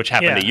launched, which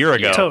happened a year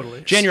ago. Totally.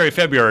 January,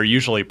 February are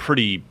usually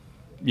pretty,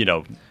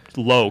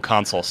 low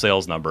console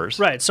sales numbers.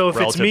 Right. So if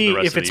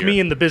it's me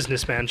in the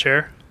businessman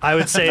chair, I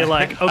would say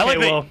like, okay,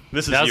 well,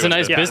 this is that's a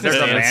nice business.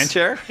 There's a man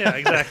chair. Yeah,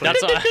 exactly.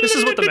 This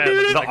is what the man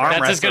looks like.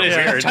 That's as good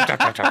as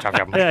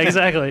Yeah,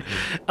 exactly.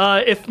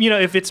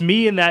 If it's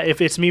me in that,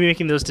 if it's me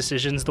making those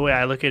decisions, the way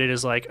I look at it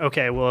is like,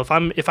 okay, well,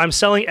 if I'm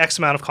selling X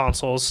amount of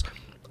consoles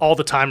all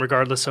the time,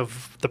 regardless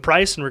of the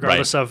price and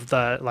regardless of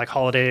the like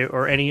holiday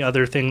or any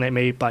other thing that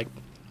may like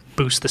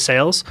boost the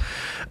sales,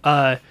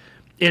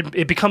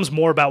 it becomes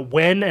more about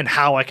when and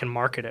how I can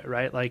market it,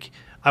 right? Like,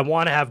 I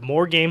want to have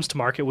more games to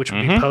market, which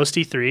would be post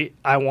E3.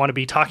 I want to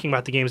be talking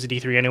about the games at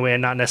E3 anyway,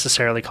 and not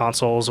necessarily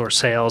consoles or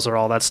sales or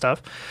all that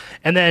stuff.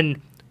 And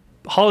then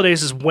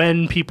holidays is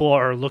when people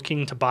are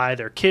looking to buy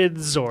their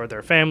kids or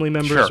their family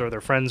members or their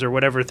friends or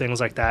whatever,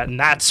 things like that. And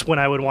that's when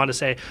I would want to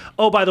say,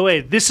 oh, by the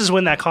way, this is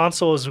when that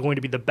console is going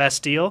to be the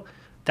best deal.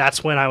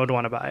 That's when I would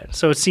want to buy it.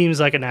 So it seems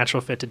like a natural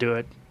fit to do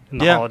it in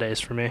the holidays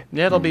for me.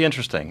 Yeah, it'll be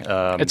interesting.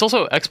 It's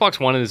also Xbox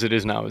One as it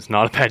is now. It's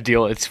not a bad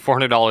deal. It's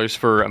 $400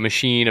 for a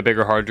machine, a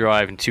bigger hard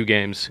drive, and 2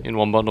 games in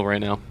one bundle right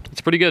now.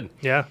 It's pretty good.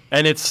 Yeah,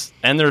 and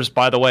there's,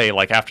 by the way,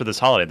 like after this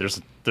holiday,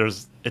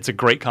 it's a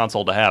great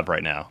console to have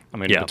right now. I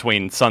mean,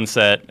 between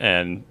Sunset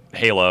and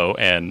Halo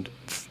and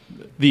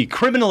the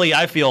criminally,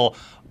 I feel,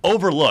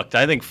 overlooked.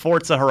 I think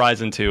Forza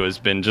Horizon 2 has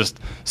been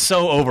just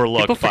so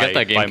overlooked. People forget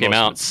that game came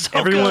out.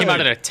 Everyone came out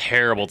at a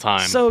terrible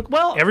time.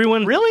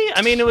 Everyone really?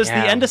 I mean, it was the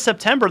end of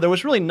September. There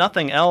was really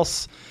nothing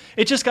else.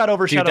 It just got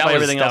overshadowed by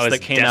everything else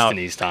that came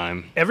Destiny's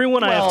time.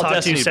 Everyone I have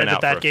talked to said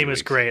that game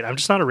is great. I'm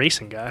just not a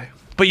racing guy.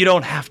 But you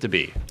don't have to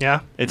be.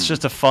 Yeah. It's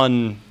just a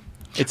fun...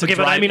 But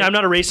I mean, I'm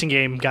not a racing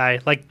game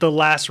guy. Like, the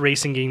last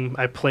racing game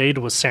I played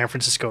was San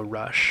Francisco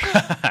Rush.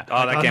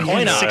 That game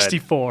on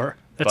 64.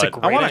 That's a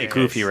great I want a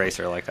goofy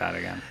racer like that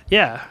again.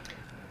 Yeah.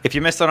 If you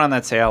missed out on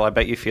that sale, I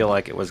bet you feel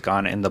like it was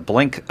gone in the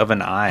blink of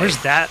an eye.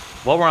 Where's that?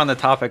 While we're on the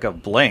topic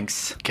of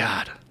blinks.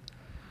 God.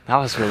 That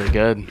was really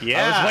good.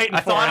 Yeah. I was waiting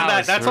for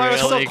that. That's why I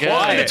was so really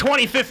quiet.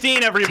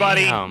 2015,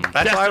 everybody. Damn.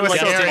 That's why I was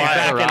so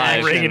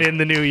quiet. Bringing in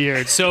the new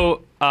year.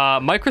 So,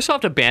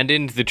 Microsoft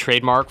abandoned the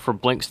trademark for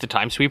Blinks to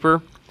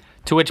Timesweeper,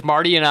 to which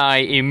Marty and I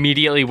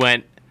immediately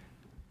went,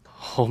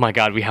 oh my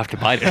God, we have to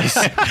buy this.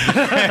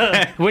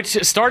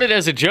 Which started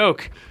as a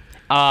joke.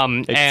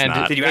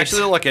 Did you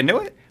actually look into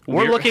it?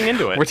 We're looking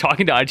into it. We're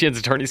talking to IGN's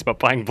attorneys about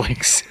buying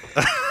Blinks.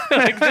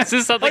 Like, this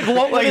is something.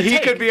 He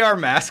could be our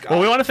mascot. Well,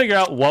 we want to figure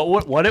out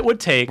what it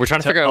would take. We're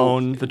trying to figure out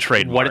own the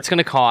trademark. What it's going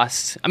to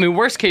cost. I mean,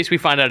 worst case, we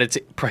find out it's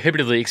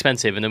prohibitively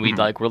expensive, and then we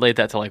like relate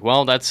that to like,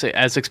 well, that's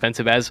as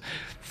expensive as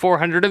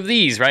 400 of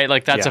these, right?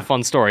 Like, that's a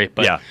fun story.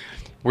 But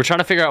we're trying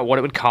to figure out what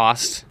it would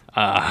cost.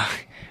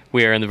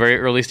 We are in the very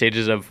early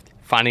stages of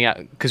finding out,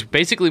 because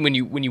basically when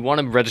you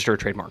want to register a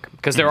trademark,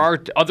 because there are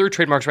other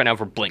trademarks right now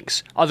for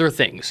Blinks, other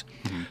things.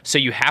 So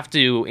you have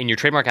to, in your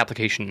trademark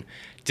application,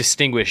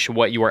 distinguish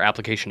what your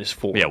application is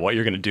for. Yeah, what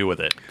you're going to do with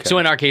it. So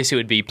in our case, it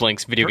would be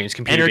Blinks, video games,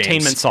 computer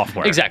entertainment games.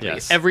 software. Exactly.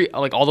 Yes.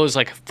 All those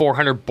like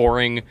 400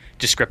 boring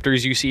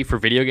descriptors you see for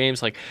video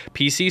games, like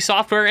PC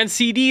software and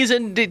CDs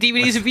and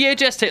DVDs and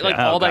VHS,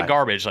 all that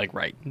garbage. Like,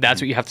 right, that's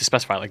what you have to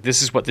specify. Like,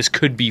 this is what this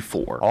could be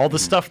for. All the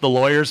stuff the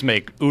lawyers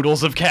make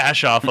oodles of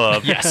cash off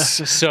of.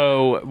 Yes.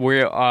 So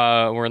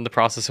we're in the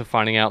process of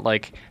finding out,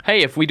 like,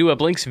 hey, if we do a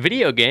Blinks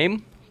video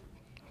game,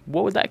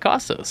 what would that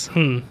cost us?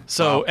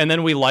 So, and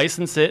then we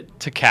license it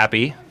to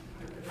Cappy.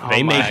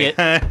 They make it.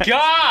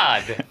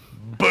 God!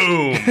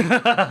 Boom!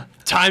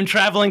 Time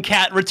Traveling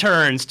Cat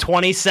Returns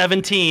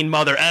 2017,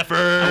 mother effer.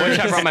 I wish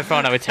I brought my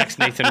phone. I would text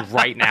Nathan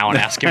right now and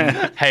ask him,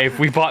 hey, if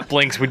we bought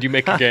Blinks, would you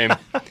make a game?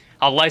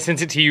 I'll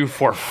license it to you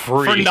for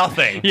free. For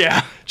nothing.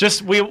 Yeah.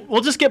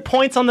 We'll just get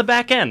points on the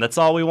back end. That's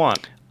all we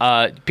want.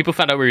 People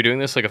found out we were doing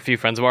this, like a few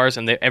friends of ours,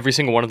 and every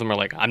single one of them are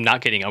like, I'm not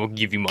kidding, I will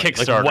give you money.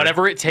 Kickstarter. Like,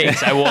 whatever it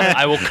takes,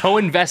 I will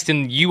co-invest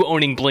in you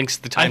owning Blinks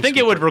the time. I think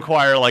it would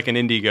require like an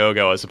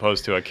Indiegogo as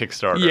opposed to a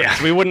Kickstarter.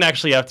 Yeah. We wouldn't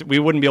actually we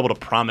wouldn't be able to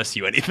promise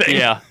you anything.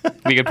 Yeah.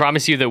 We could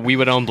promise you that we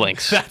would own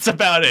Blinks. That's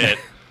about it.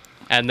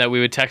 And that we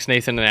would text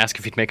Nathan and ask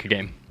if he'd make a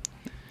game.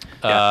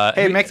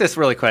 Hey, make this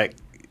really quick.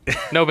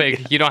 No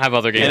big. You don't have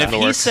other games and in the if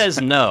he works.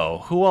 says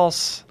no, who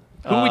else?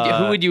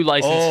 Who would you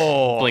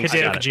license Blinks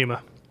Hideo to?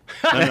 Kojima.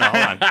 No,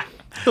 hold on.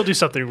 He'll do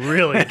something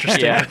really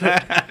interesting.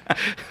 Yeah.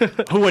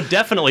 Who would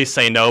definitely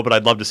say no, but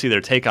I'd love to see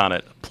their take on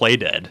it.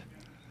 Playdead.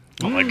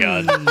 Oh my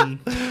God.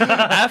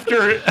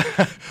 After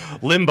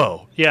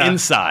Limbo,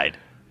 Inside,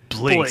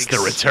 Blinks the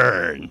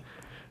Return.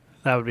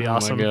 That would be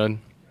awesome. Oh my God.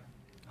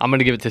 I'm going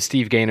to give it to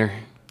Steve Gaynor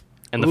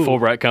and the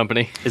Fulbright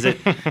Company. Is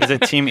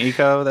it Team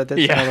Eco that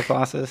did some of the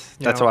bosses?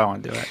 That's why I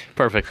want to do it.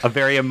 Perfect. A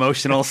very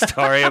emotional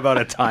story about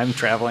a time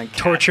traveling cat.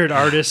 Tortured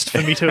artist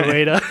Fumito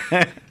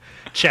Ueda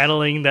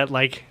channeling that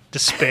like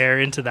despair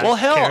into that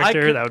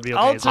character. That would be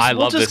amazing. I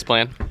love this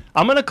plan.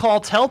 I'm going to call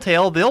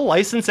Telltale. They'll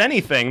license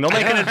anything. They'll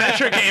make an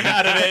adventure game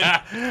out of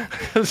it.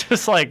 It's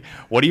just like,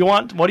 what do you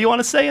want? What do you want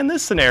to say in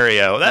this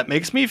scenario? That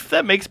makes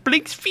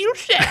Blinks feel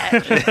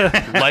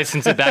sad.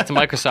 License it back to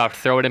Microsoft.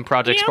 Throw it in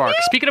Project Spark.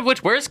 Speaking of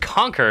which, where's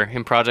Conker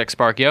in Project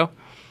Spark, yo?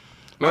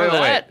 Remember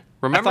that?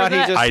 Remember thought he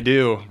that? just- I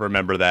do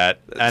remember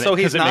that. And So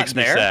he's it not makes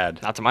me there?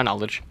 sad. Not to my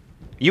knowledge.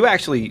 You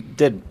actually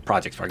did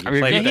Project Spark. You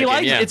played Yeah, with he that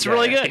likes game. it. It's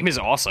really The good. game is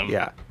awesome.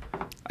 Yeah.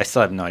 I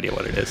still have no idea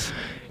what it is.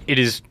 It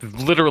is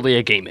literally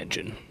a game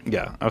engine.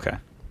 Yeah. Okay.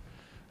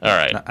 All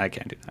right. No, I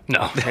can't do that.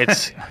 No,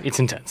 it's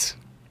intense.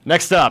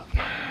 Next up,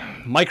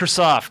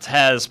 Microsoft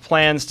has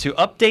plans to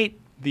update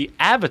the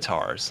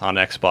avatars on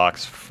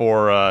Xbox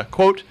for,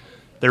 quote,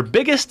 their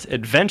biggest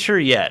adventure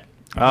yet.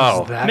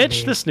 Oh, that Mitch,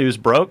 mean? this news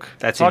broke.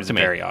 that Talk seems to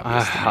me. very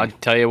obvious. to me. I'll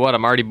tell you what,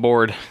 I'm already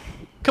bored.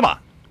 Come on.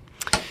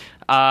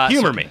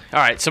 Humor me. All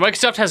right, so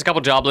Microsoft has a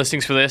couple job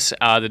listings for this.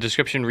 The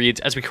description reads: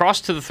 as we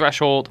cross the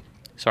threshold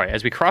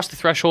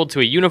to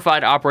a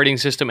unified operating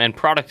system and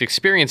product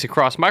experience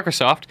across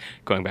Microsoft,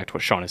 going back to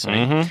what Sean is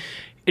saying,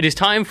 it is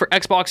time for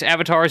Xbox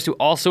avatars to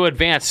also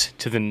advance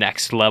to the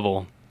next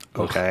level.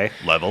 Okay.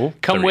 Level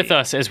Come 3. with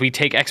us as we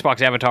take Xbox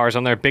avatars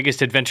on their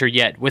biggest adventure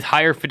yet, with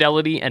higher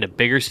fidelity and a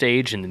bigger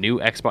stage in the new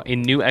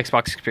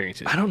Xbox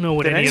experiences. I don't know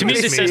what any To of me,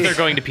 this this means. says they're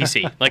going to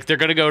PC. Like, they're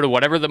going to go to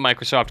whatever the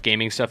Microsoft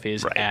gaming stuff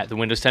is at the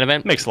Windows 10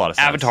 event. Makes a lot of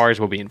sense. Avatars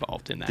will be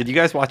involved in that. Did you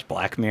guys watch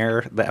Black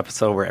Mirror, the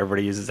episode where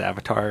everybody uses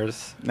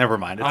avatars? Never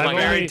mind. It's I've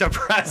very only-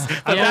 depressed.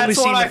 I've That's only what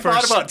seen I the thought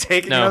first- about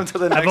taking No. them to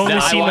the next I've only I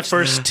seen the watched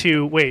first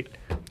two. Wait,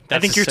 I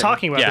think the you're second-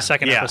 talking about yeah, the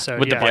second yeah, episode.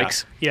 with the yeah.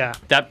 bikes? Yeah.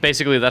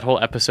 That whole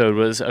episode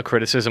was a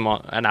criticism,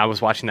 and I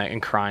was watching that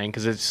and crying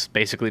because it's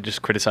basically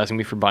just criticizing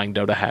me for buying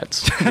Dota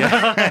hats.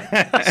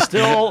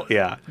 Still,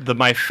 Yeah.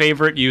 my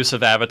favorite use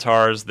of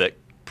avatars that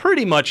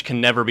pretty much can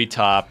never be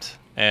topped.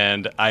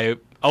 And I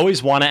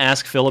always want to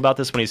ask Phil about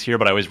this when he's here,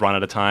 but I always run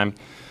out of time.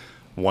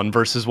 1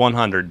 versus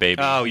 100,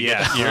 baby. Oh,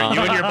 yeah. You and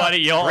your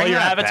buddy, all Bring your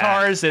that back.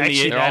 avatars in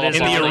Actually, the that is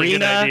in a the really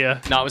good arena.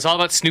 idea. No, it was all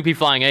about Snoopy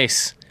flying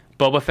Ace,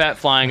 Boba Fett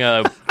flying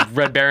a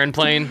Red Baron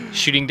plane,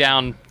 shooting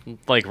down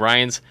like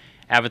Ryan's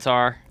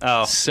avatar.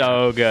 Oh.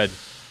 So good.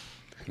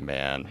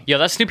 Man. Yeah,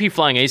 that Snoopy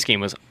flying Ace game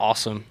was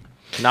awesome.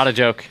 Not a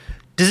joke.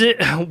 Does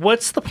it?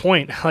 What's the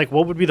point? Like,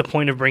 what would be the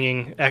point of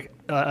bringing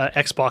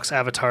Xbox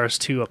avatars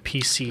to a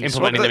PC?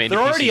 Implementing them into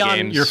They're already PC on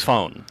games. your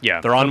phone.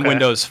 Yeah. They're on Okay.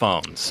 Windows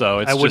Phone. So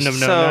it's I wouldn't just,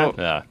 have known So-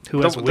 that. Yeah.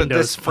 Who has Windows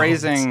This phones?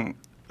 phrasing,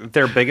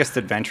 their biggest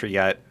adventure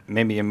yet,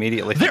 made me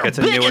immediately think it's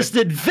a new.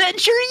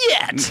 adventure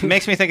yet.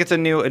 Makes me think it's a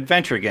new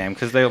adventure game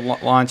because they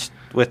launched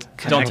with.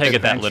 Don't Connect take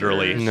it that Adventures.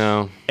 literally.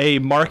 No. A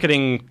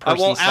marketing person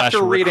Well, slash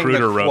after reading the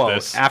recruiter wrote quote,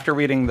 this. after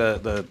reading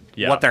the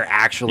Yeah. what they're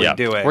actually Yeah.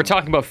 doing, We're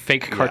talking about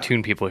fake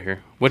cartoon people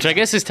here, which I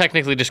guess is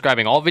technically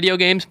describing all video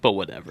games, but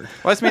whatever.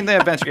 Well, I mean the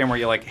adventure game where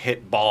you like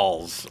hit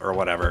balls or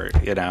whatever,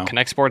 you know.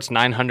 Connect Sports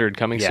 900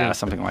 coming Yeah, soon.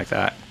 something like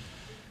that.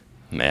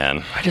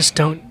 Man. I just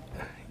don't.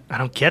 I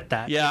don't get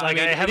that. Yeah, like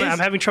I mean, it is- I'm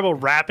having trouble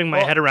wrapping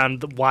my head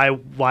around why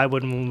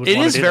wouldn't we? It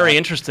wanna is do very that?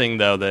 interesting,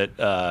 though,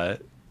 that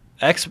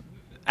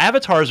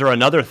avatars are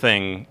another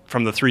thing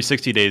from the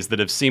 360 days that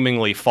have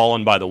seemingly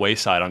fallen by the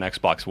wayside on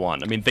Xbox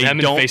One. I mean, they Them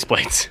and don't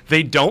faceplates.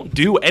 they don't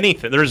do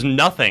anything. There's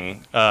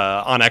nothing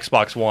on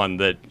Xbox One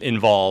that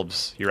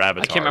involves your I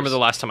avatars. can't remember the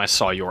last time I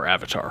saw your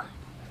avatar.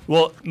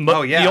 Well,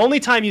 Oh, yeah. the only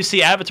time you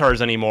see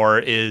avatars anymore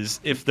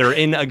is if they're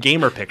in a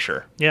gamer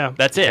picture. Yeah.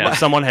 That's it. Yeah. If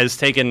someone has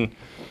taken.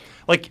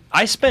 Like,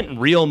 I spent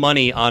real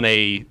money on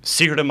a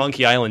Secret of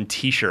Monkey Island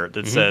T-shirt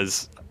that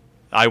says,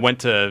 I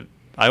went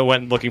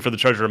looking for the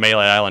treasure of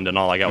Melee Island, and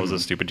all I got was a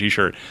stupid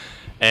T-shirt.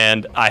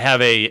 And I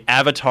have a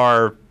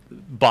Avatar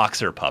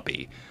boxer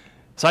puppy.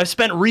 So I've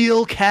spent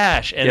real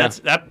cash, and Yeah.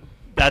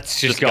 that's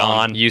Just just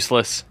gone.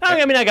 Useless.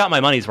 I mean, I got my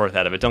money's worth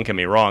out of it. Don't get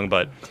me wrong,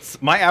 but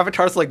My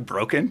avatar's like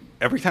broken.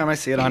 Every time I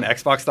see it on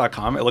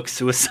Xbox.com, it looks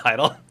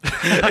suicidal.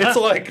 It's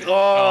like,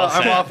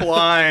 I'm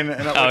offline,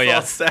 and it looks yeah.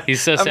 all sad.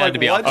 He's so I'm sad like, to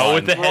be what's offline.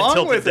 with the head wrong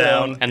tilted with him?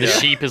 down. And the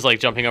sheep is like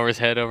jumping over his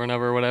head over and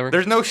over or whatever.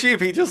 There's no sheep.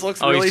 He just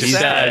looks Oh, he's really just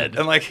sad, sad.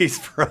 and like he's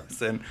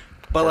frozen.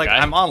 But like guy.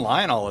 I'm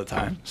online all the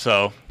time.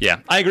 so yeah,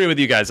 I agree with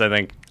you guys. I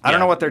think I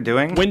don't know what they're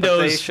doing. but they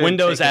Windows should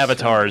Windows take a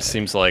avatars step.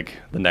 seems like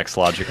the next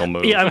logical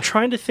move. Yeah, I'm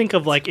trying to think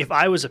of like if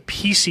I was a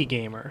PC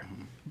gamer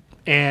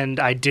and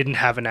I didn't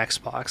have an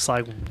Xbox,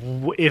 like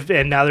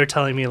and now they're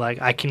telling me like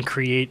I can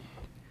create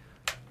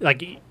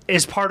like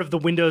as part of the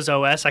Windows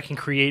OS, I can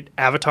create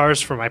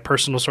avatars for my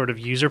personal sort of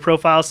user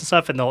profiles and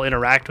stuff, and they'll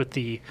interact with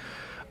the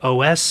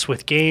OS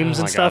with games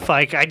Oh and my stuff. God.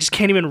 Like I just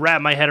can't even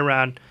wrap my head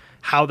around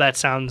how that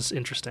sounds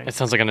interesting. It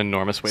sounds like an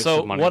enormous waste So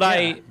of money. what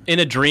in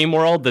a dream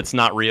world that's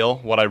not real,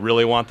 what I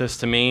really want this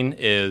to mean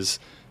is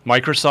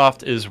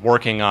Microsoft is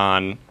working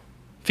on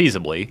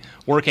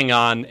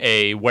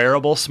a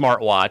wearable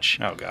smartwatch.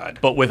 Oh, God.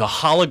 But with a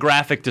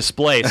holographic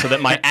display so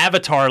that my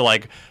avatar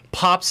like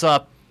pops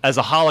up as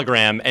a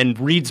hologram and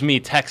reads me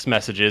text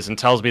messages and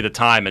tells me the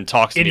time and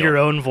talks to In me. your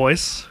own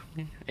voice.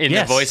 In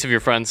Yes. the voice of your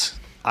friends.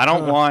 I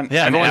don't want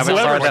yeah, an everyone's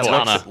avatar whoever that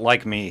wants looks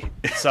like me.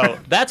 So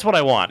that's what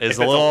I want is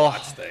a It's little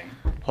watch thing.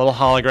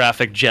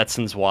 holographic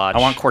Jetsons watch. I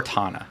want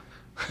Cortana.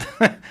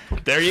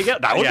 There you go.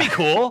 That would be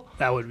cool.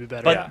 That would be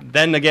better. But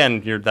then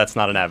again, that's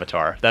not an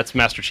avatar. That's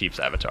Master Chief's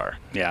avatar.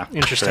 Yeah,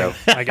 Interesting,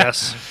 true. I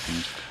guess.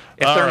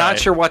 If All they're not right.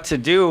 sure what to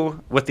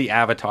do with the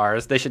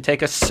avatars, they should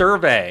take a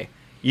survey.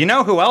 You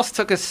know who else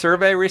took a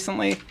survey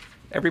recently?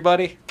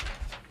 Everybody?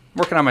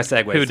 Working on my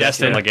segues. Who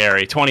Destin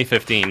Legary,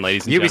 2015,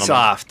 ladies and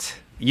gentlemen.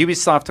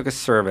 Ubisoft took a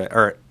survey,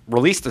 or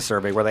released a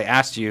survey where they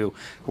asked you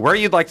where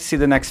you'd like to see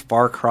the next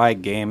Far Cry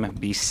game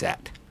be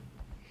set.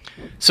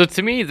 So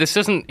to me, this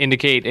doesn't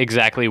indicate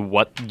exactly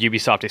what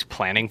Ubisoft is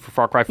planning for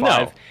Far Cry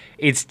 5. No.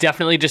 It's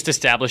definitely just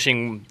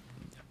establishing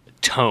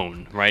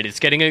tone, right? It's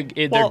getting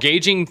they're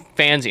gauging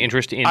fans'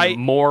 interest in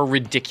more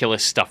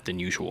ridiculous stuff than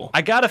usual.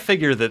 I gotta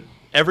figure that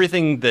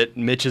everything that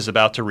Mitch is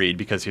about to read,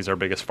 because he's our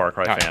biggest Far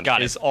Cry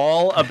fan, is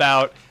all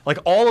about, like,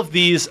 all of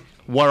these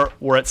were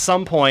at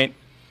some point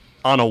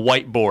on a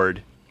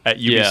whiteboard at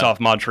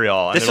Ubisoft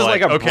Montreal. And this is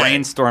like a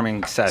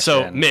brainstorming session.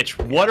 So, Mitch,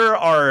 what are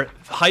our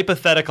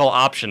hypothetical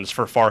options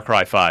for Far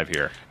Cry 5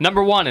 here?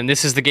 Number one, and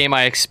this is the game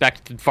I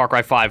expect Far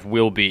Cry 5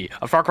 will be,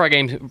 a Far Cry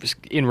game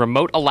in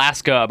remote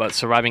Alaska about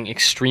surviving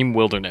extreme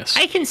wilderness.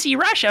 I can see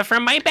Russia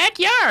from my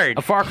backyard.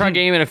 A Far Cry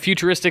game in a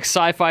futuristic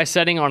sci-fi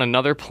setting on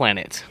another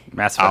planet.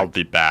 Mass Effect. I'll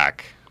be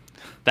back.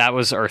 That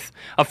was Earth.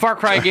 A Far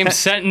Cry game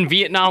set in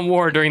Vietnam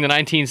War during the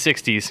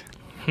 1960s.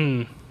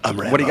 I'm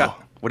Rambo. What do you got?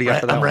 What do you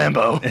got for that? I'm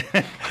Rambo.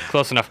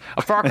 Close enough.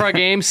 A Far Cry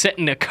game set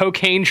in the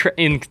cocaine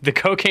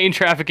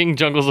trafficking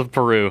jungles of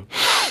Peru.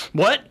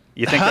 What?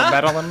 You think they're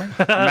better than me?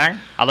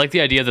 I like the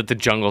idea that the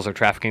jungles are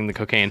trafficking the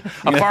cocaine.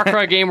 A Far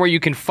Cry game where you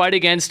can fight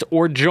against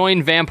or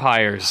join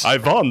vampires. I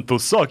want to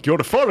suck your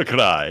Far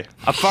Cry.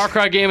 A Far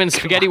Cry game in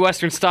spaghetti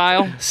western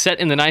style set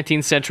in the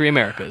 19th century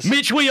Americas.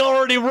 Mitch, we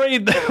already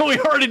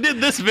did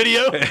this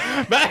video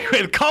back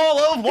with Call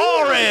of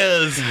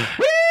Juarez.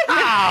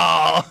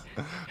 Wow!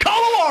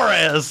 Call of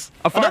Juarez.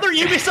 Another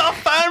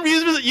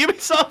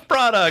Ubisoft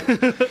product.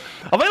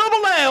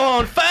 Available now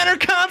on finer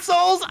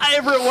consoles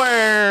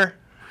everywhere.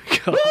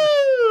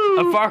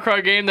 A Far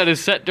Cry game that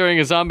is set during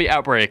a zombie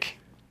outbreak.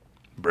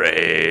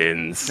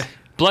 Brains.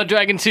 Blood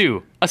Dragon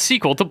 2, a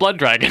sequel to Blood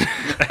Dragon.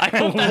 I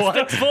hope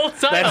that's the full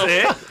title.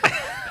 That's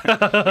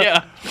it?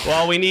 Yeah.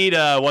 Well, we need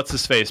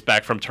what's-his-face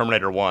back from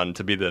Terminator 1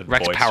 to be the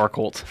Rex voice.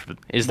 Powercolt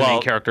is the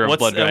main character of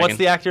Blood Dragon. What's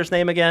the actor's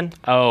name again?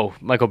 Oh,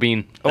 Michael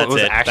Biehn. That's it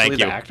was it. actually Thank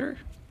the you. actor?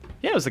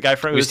 Yeah, it was the guy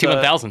from... It was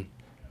T-1000.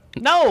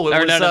 No,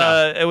 it was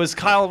no. It was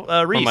Kyle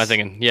Reese. What am I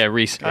thinking? Yeah,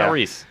 Reese. Kyle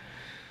Reese.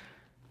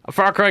 A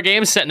Far Cry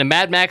game set in a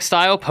Mad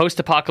Max-style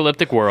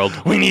post-apocalyptic world.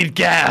 We need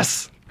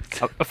gas.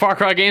 A Far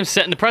Cry game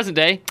set in the present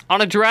day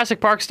on a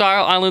Jurassic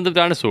Park-style island of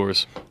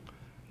dinosaurs.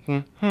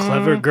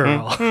 Clever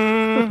girl.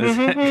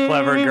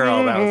 Clever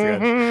girl. That was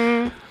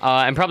good.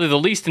 And probably the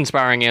least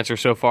inspiring answer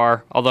so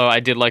far, although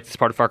I did like this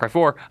part of Far Cry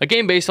 4, a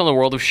game based on the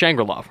world of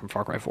Shangri-La from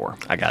Far Cry 4.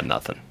 I got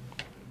nothing.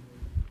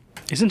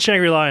 Isn't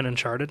Shangri-La in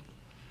Uncharted?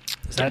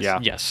 Is that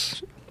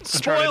Yes.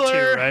 Uncharted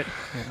 2, right?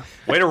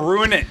 Way to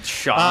ruin it,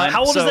 Sean.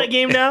 How old is that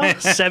game now?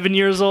 7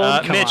 years old?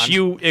 Come Mitch,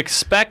 on.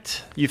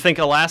 you think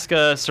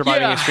Alaska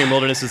surviving extreme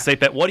wilderness is safe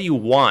bet. What do you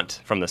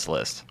want from this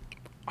list?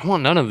 I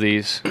want none of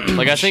these.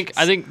 Like I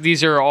think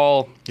these are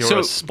all You're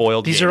a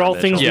spoiled These gamer, are all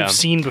Mitchell. things Yeah. we've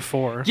seen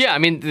before. Yeah, I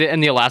mean,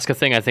 and the Alaska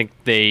thing, I think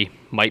they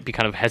might be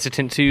kind of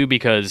hesitant to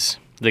because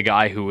the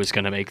guy who was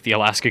going to make the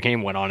Alaska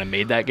game went on and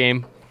made that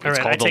game. All It's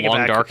right, I called take The it Long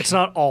back. Dark. It's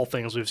not all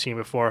things we've seen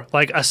before.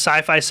 Like a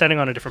sci-fi setting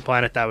on a different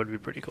planet, that would be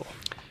pretty cool.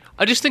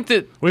 I just think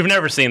that We've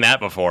never seen that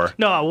before.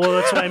 No, well,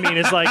 that's what I mean.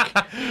 It's like,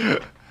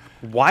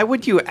 Why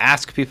would you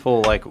ask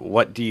people, like,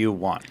 what do you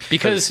want?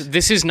 because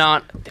this is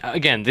not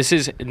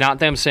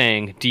them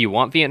saying, do you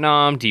want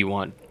Vietnam? Do you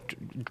want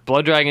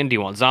Blood Dragon? Do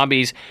you want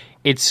zombies?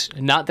 It's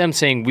not them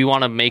saying we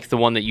want to make the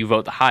one that you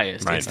vote the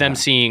highest. Right. It's them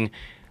seeing,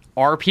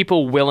 are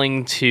people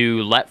willing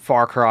to let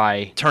Far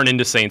Cry Turn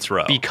into Saints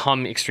Row.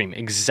 become extreme?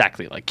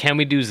 Exactly. Like, can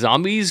we do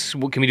zombies?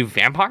 Can we do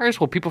vampires?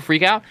 Will people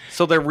freak out?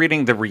 So they're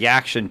reading the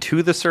reaction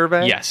to the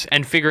survey? Yes,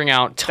 and figuring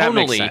out That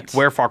makes tonally sense.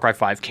 where Far Cry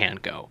 5 can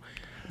go.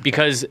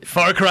 Because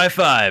Far Cry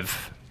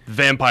 5.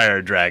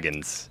 Vampire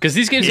Dragons.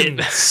 these games It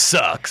have,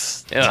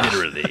 sucks. Ugh.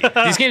 Literally.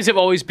 these games have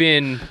always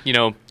been,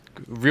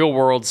 real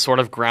world sort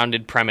of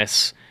grounded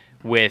premise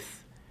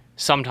with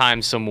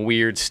sometimes some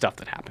weird stuff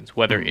that happens,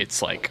 whether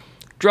it's like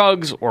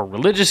drugs or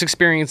religious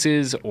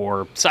experiences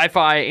or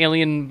sci-fi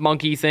alien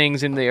monkey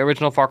things in the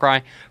original Far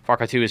Cry. Far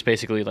Cry 2 is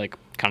basically like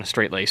kind of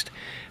straight-laced.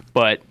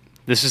 But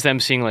this is them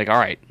seeing like, all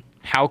right,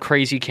 how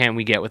crazy can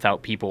we get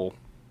without people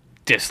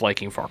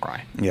disliking Far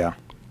Cry? Yeah.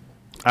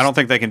 I don't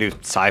think they can do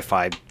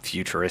sci-fi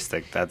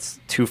futuristic. That's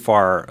too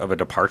far of a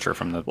departure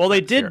from the Well,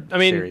 they did. I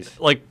mean, series.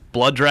 like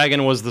Blood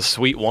Dragon was the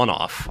sweet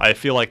one-off. I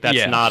feel like that's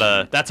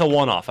that's a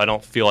one-off. I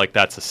don't feel like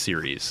that's a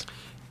series.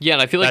 Yeah,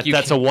 and I feel like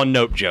That's a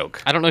one-note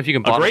joke. I don't know if you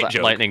can bottle great that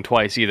joke. lightning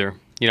twice either.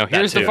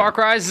 Here's the too. Far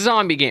Cry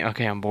zombie game.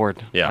 Okay, I'm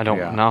bored. Yeah. I don't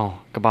Yeah. know.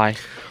 Goodbye.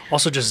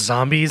 also just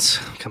zombies.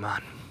 Come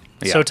on.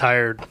 Yeah. So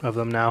tired of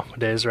them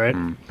nowadays, right?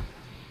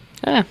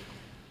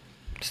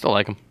 Still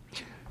like them.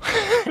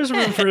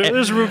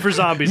 There's room for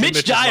zombies. in Mitch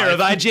Mitch's Dyer of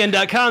life.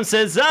 IGN.com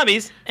says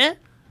zombies.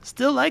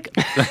 Still like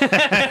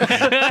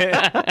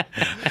 'em.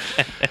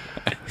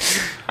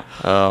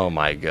 Oh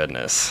my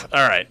goodness.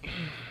 All right.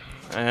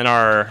 And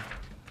a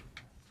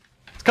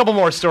couple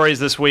more stories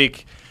this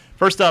week.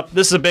 First up,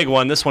 this is a big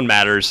one. This one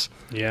matters.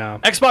 Yeah.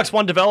 Xbox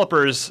One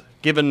developers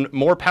given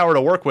more power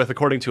to work with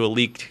according to a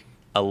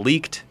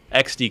leaked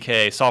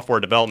XDK software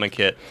development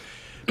kit.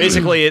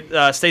 Basically,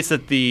 it states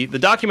that the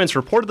documents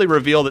reportedly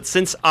reveal that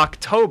since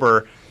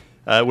October,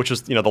 which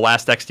was the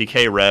last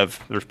XDK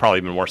rev, there's probably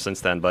been more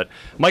since then, but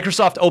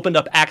Microsoft opened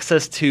up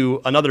access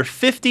to another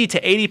 50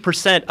 to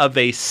 80% of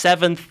a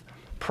 7th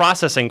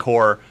processing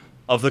core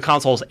of the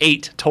console's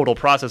 8 total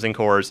processing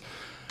cores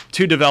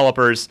to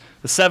developers.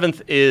 The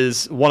 7th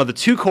is one of the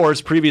 2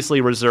 cores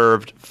previously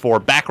reserved for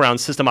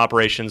background system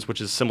operations, which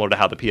is similar to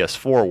how the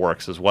PS4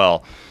 works as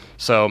well.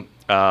 So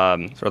are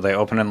they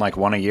opening like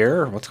one a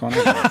year? Or what's going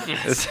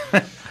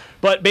on?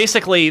 But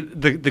basically,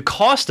 the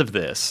cost of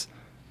this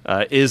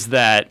is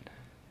that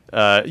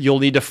you'll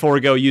need to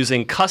forego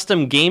using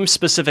custom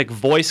game-specific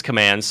voice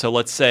commands. So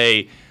let's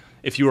say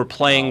if you were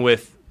playing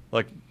with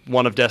like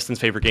one of Destin's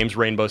favorite games,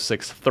 Rainbow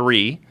Six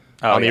 3,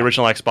 on the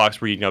original Xbox,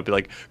 where you'd be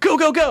like, go,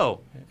 go, go!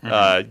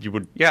 You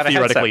would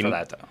theoretically... for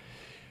that, though.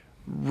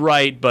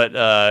 Right,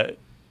 but...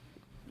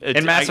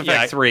 in Mass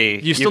Effect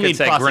 3, you still need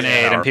say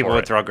grenade, and people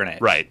would throw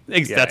grenades. Right.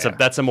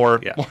 That's a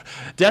more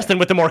Destin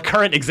with the more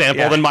current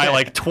example than my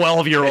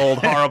 12-year-old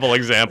horrible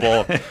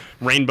example,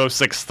 Rainbow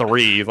Six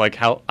 3. Like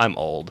how I'm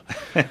old.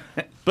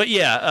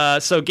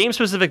 But so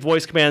game-specific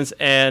voice commands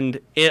and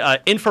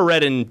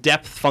infrared and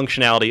depth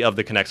functionality of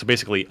the Kinect. So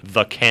basically,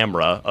 the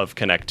camera of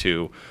Kinect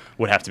 2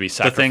 would have to be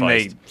sacrificed. The thing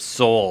they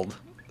sold.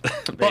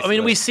 But I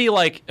mean, we see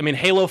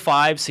Halo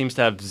 5 seems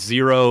to have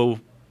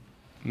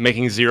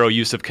making zero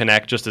use of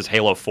Kinect, just as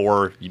Halo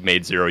 4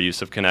 made zero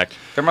use of Kinect.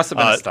 There must have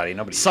been a study.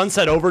 Nobody.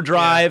 Sunset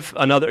Overdrive,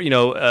 another,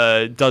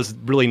 does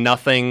really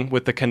nothing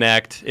with the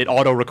Kinect. It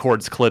auto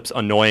records clips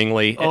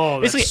annoyingly. Oh,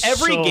 basically that's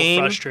every so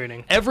game,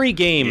 frustrating. every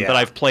game that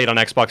I've played on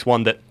Xbox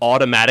One that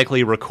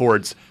automatically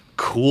records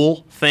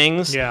cool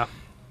things.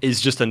 Is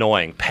just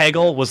annoying.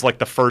 Peggle was like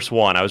the first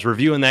one. I was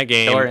reviewing that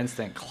game. Killer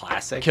Instinct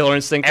Classic. Killer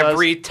Instinct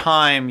Every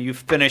time you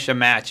finish a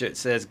match, it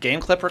says game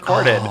clip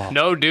recorded.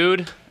 No,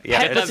 dude.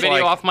 Get that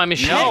video off my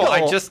machine. No,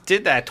 I just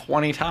did that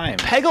 20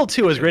 times. Peggle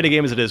 2, as great a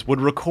game as it is,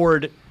 would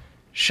record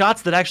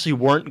shots that actually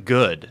weren't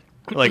good.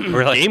 Like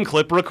game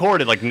clip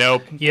recorded. Like,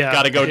 nope.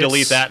 Got to go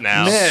delete that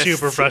now.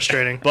 Super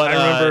frustrating. But I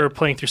remember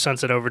playing through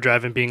Sunset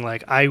Overdrive and being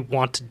like, I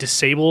want to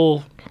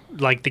disable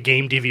the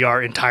game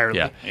DVR entirely.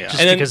 Just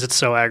because it's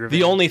so aggravating.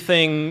 The only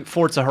thing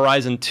Forza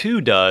Horizon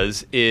 2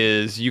 does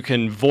is you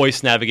can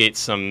voice navigate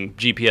some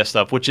GPS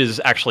stuff, which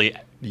is actually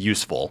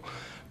useful.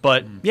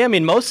 But I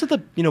mean, most of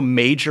the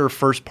major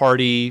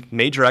first-party,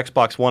 major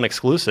Xbox One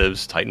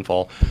exclusives,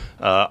 Titanfall,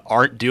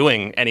 aren't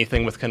doing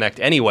anything with Kinect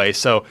anyway.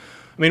 So,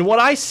 I mean, what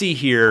I see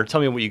here, tell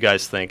me what you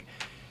guys think,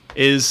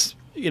 is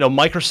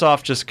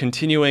Microsoft just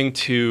continuing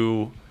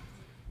to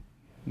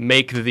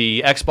make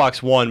the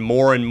Xbox One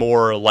more and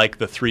more like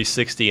the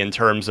 360 in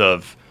terms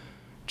of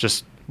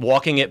just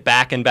walking it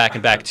back and back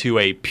and back to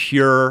a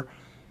pure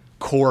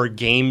core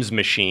games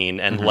machine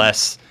and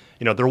less.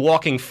 They're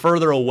walking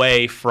further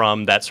away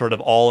from that sort of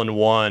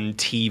all-in-one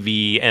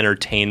TV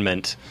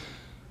entertainment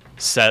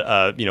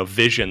set,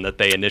 vision that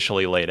they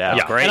initially laid out.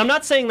 Yeah, great. And I'm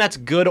not saying that's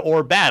good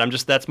or bad.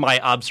 That's my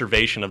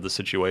observation of the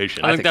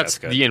situation. I think that's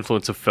the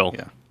influence of Phil.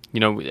 Yeah.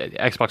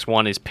 Xbox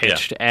One is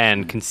pitched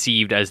and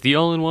conceived as the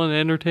all-in-one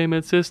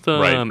entertainment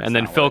system, Right. And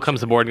then Phil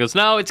comes aboard and goes,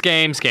 "No, it's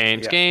games.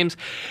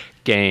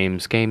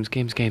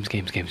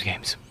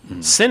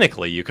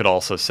 Cynically, you could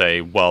also say,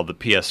 well, the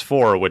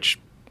PS4, which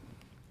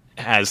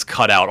has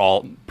cut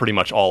out pretty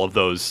much all of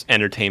those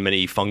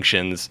entertainment-y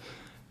functions,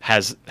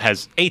 has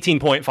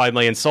 18.5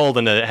 million sold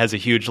and it has a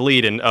huge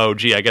lead. And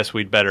I guess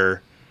we'd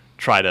better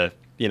try to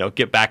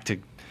get back to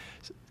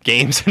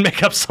games and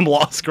make up some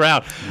lost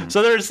ground.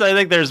 So I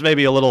think there's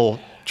maybe a little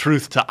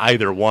truth to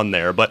either one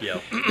there. But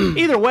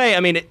either way, I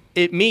mean,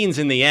 it means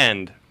in the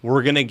end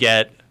we're gonna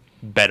get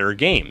better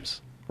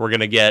games. We're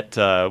gonna get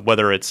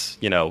whether it's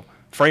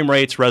frame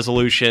rates,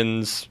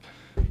 resolutions,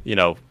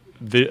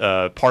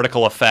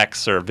 particle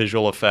effects or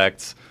visual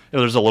effects.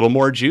 There's a little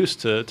more juice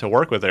to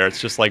work with there.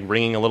 It's just like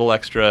wringing a little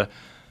extra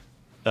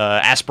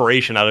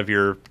aspiration out of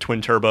your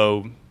twin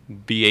turbo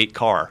V8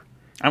 car.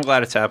 I'm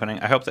glad it's happening.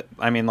 I hope that,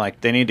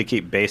 they need to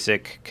keep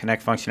basic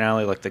Kinect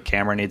functionality, like the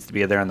camera needs to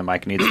be there and the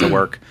mic needs to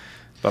work.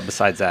 But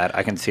besides that,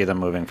 I can see them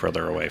moving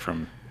further away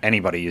from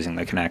anybody using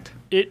the Kinect.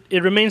 It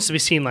remains to be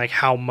seen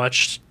how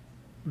much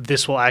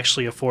this will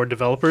actually afford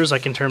developers,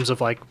 in terms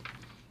of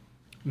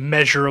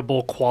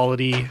measurable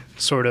quality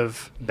sort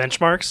of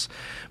benchmarks.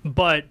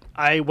 But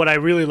what I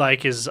really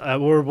like is,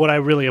 or what I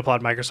really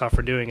applaud Microsoft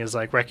for doing is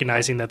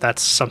recognizing that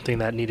that's something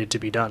that needed to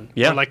be done.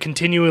 Yeah. Or,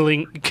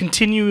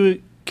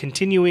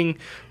 continuing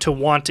to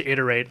want to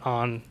iterate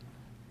on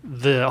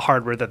the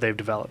hardware that they've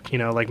developed.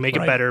 Make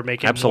it better,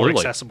 make it more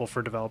accessible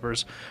for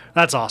developers.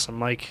 That's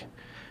awesome.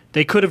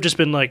 They could have just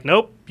been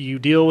nope, you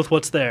deal with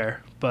what's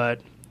there.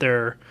 But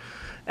their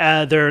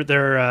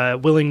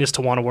willingness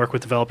to want to work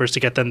with developers to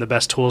get them the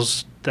best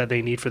tools that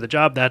they need for the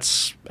job,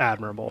 that's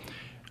admirable.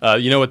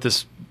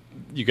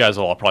 You guys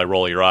will all probably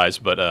roll your eyes,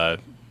 but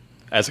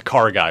as a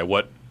car guy,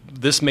 what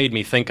this made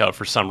me think of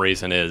for some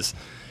reason is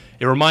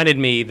it reminded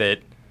me that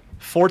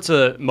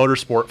Forza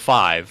Motorsport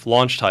 5,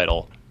 launch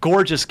title,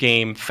 gorgeous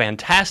game,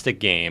 fantastic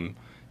game,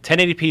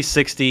 1080p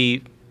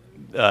 60,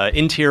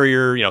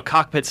 interior,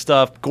 cockpit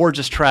stuff,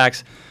 gorgeous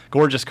tracks,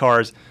 gorgeous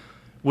cars,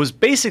 was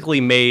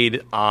basically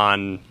made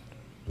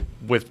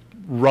with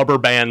rubber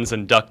bands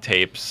and duct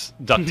tape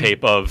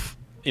of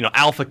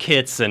alpha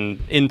kits and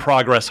in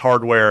progress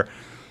hardware.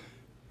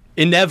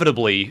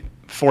 Inevitably,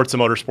 Forza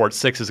Motorsport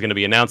 6 is going to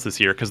be announced this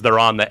year because they're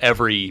on the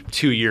every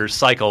 2 years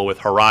cycle with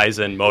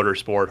Horizon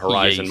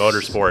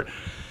Motorsport.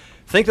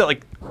 Think that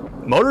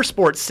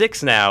Motorsport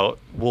 6 now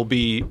will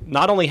be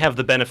not only have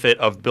the benefit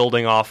of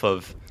building off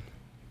of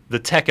the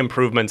tech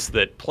improvements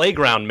that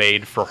Playground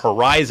made for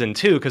Horizon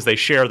 2 because they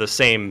share the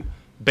same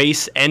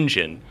base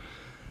engine,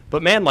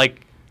 but man,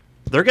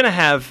 they're going to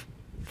have.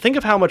 Think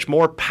of how much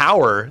more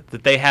power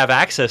that they have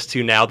access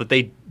to now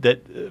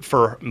that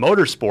for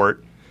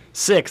Motorsport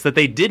 6 that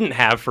they didn't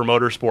have for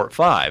Motorsport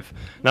 5.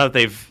 Now that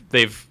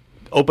they've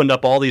opened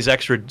up all these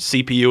extra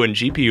CPU and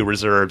GPU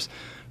reserves,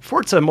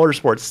 Forza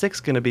Motorsport 6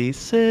 is going to be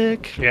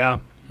sick. Yeah.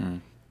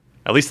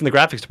 At least in the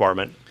graphics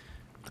department.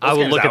 I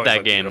will look at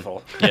that game.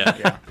 Beautiful.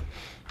 Yeah.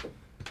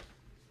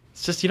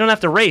 It's just you don't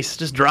have to race,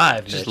 just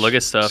drive. Just Mitch. look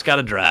at stuff. Just got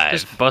to drive.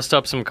 Just bust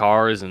up some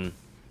cars and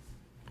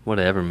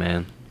whatever,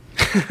 man.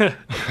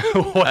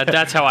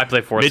 That's how I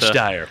play Forza. Mitch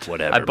Dyer,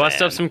 whatever. I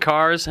bust up some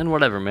cars and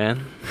whatever,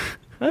 man.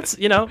 That's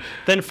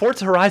then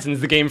Forza Horizon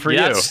is the game for you.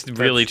 That's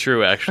really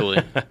true, actually.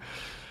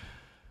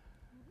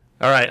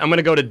 All right, I'm going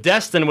to go to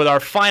Destin with our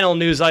final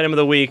news item of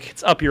the week.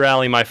 It's up your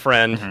alley, my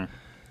friend.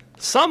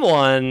 Some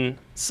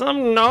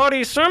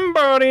naughty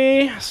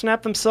somebody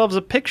snapped themselves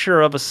a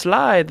picture of a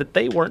slide that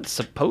they weren't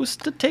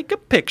supposed to take a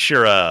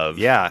picture of.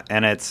 Yeah,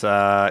 and it's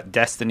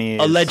Destiny's...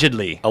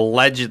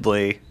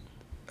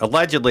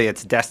 Allegedly,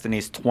 it's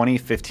Destiny's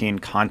 2015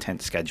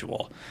 content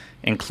schedule,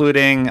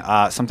 including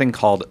something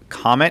called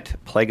Comet: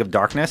 Plague of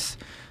Darkness,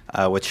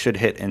 which should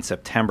hit in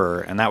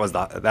September, and that was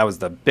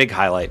the big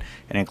highlight.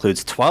 It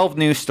includes 12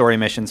 new story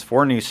missions,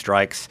 4 new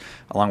strikes,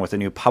 along with the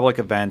new public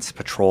events,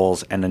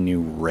 patrols, and a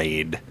new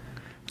raid.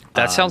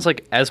 That sounds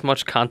like as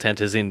much content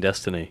as in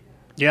Destiny.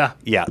 Yeah.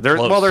 Yeah.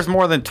 There's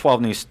more than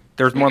 12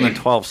 There's more than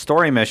 12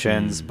 story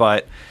missions,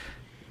 but.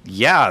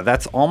 Yeah,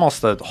 that's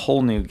almost a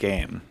whole new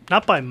game.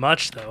 Not by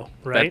much, though,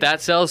 right? That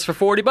sells for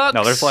 $40.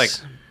 No, there's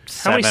 7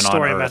 many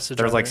story on Earth. messages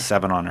There's are there?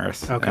 7 on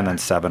Earth, Okay. and then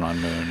 7 on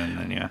Moon, and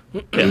then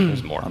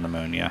there's more. on the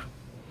Moon, yeah.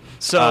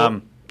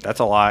 So, that's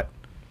a lot.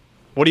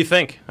 what do you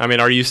think? I mean,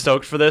 are you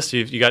stoked for this?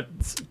 You got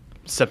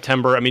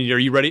September. I mean, are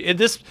you ready? I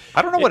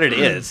don't know what it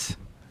is.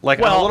 I'm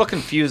a little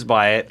confused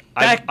by it.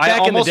 Back I in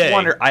the almost day.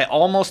 wonder. I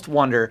almost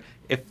wonder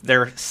if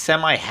they're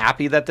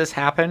semi-happy that this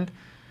happened,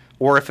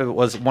 or if it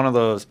was one of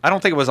those. I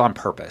don't think it was on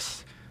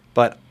purpose,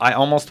 but I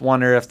almost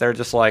wonder if they're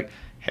just like,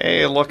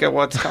 hey, look at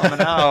what's coming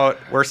out.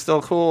 We're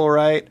still cool,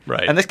 right?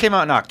 Right. And this came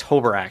out in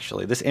October,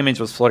 actually. This image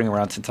was floating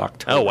around since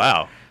October. Oh,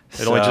 wow.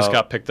 It only just So-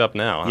 got picked up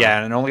now. Huh?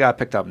 Yeah, and it only got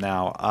picked up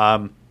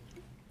now.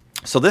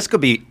 So this could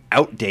be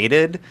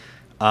outdated.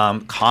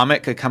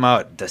 Comet could come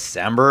out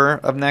December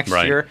of next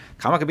Right. year.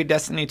 Comet could be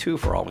Destiny 2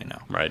 for all we know.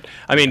 Right.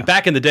 I mean,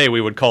 back in the day, we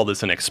would call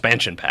this an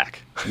expansion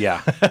pack.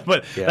 Yeah.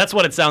 But Yeah. that's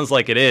what it sounds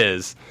like it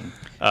is.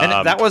 And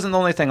that wasn't the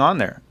only thing on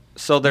there.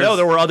 So there's No,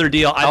 there were other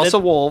deals. House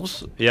of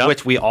Wolves, Yeah.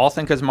 which we all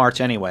think is March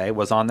anyway,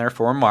 was on there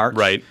for March.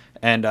 Right.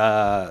 And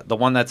the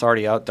one that's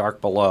already out, Dark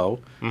Below,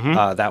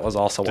 that was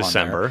also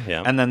December, on there.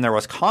 yeah. And then there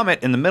was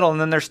Comet in the middle, and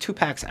then there's 2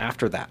 packs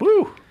after that.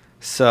 Woo!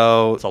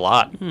 So It's a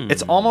lot.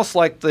 it's almost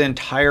like the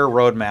entire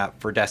roadmap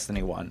for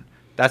Destiny 1.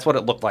 That's what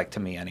it looked like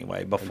to me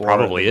anyway before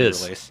probably the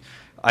is. release.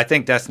 I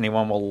think Destiny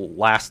 1 will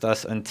last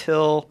us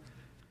until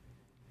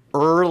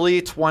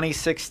early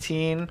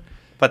 2016,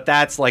 but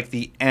that's like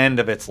the end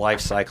of its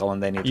life cycle,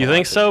 and they need to You think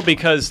launch it. so?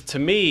 Because to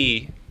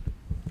me,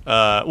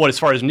 as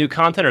far as new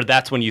content, or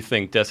that's when you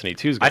think Destiny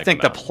 2 is going I to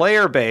think come the out?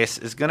 player base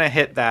is going to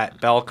hit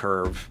that bell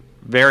curve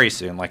very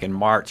soon, like in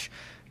March.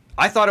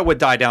 I thought it would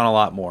die down a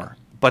lot more,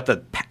 but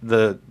the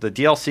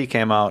DLC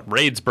came out.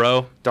 Raids,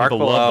 bro. Dark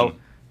People love Below. them.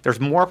 There's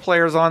more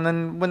players on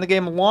than when the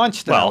game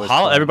launched. and it Well, was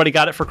fun. everybody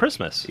got it for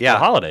Christmas. Yeah, For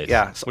holidays.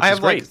 Yeah, so which I is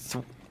have great.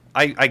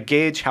 I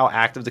gauge how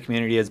active the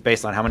community is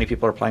based on how many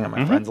people are playing on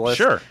my friends list.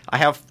 sure. I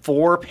have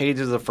 4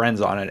 pages of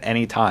friends on at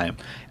any time.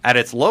 At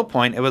its low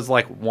point, it was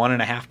like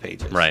 1.5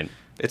 pages. Right.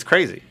 It's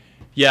crazy.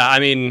 Yeah, I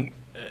mean,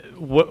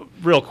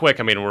 real quick,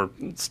 I mean, we're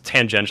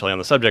tangentially on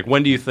the subject.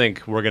 When do you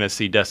think we're going to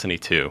see Destiny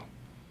 2?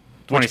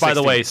 Which, by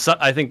the 2016. way,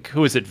 I think,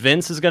 who is it?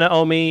 Vince is going to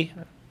owe me.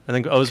 I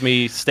think owes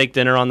me steak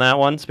dinner on that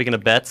one. Speaking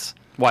of bets.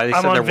 Why they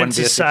I'm said there on wouldn't be a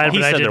Vince's sequel? side, He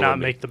but I said did there not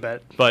wouldn't be. make the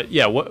bet. But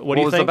yeah, what do What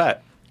you was think? the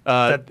bet?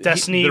 That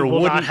Destiny there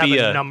will not wouldn't have be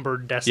a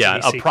numbered Destiny Yeah,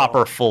 a sequel.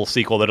 proper full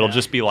sequel that'll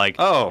just be like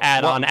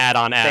add on. They add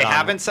on.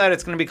 haven't said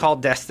it's going to be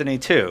called Destiny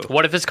 2.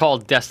 What if it's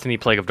called Destiny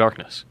Plague of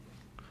Darkness?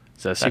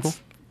 Is that a sequel?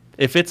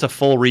 If it's a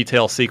full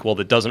retail sequel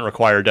that doesn't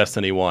require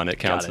Destiny 1, it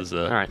Got counts it. as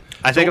a. All right.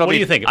 I think So it'll what be, do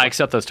you think? I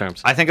accept those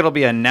terms. I think it'll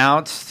be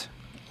announced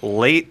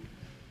late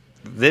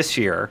this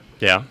year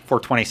Yeah. for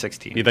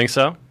 2016. You think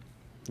so?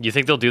 You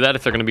think they'll do that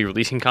if they're going to be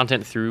releasing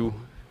content through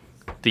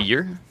the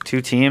year?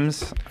 2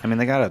 teams. I mean,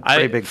 they got a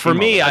pretty big. for team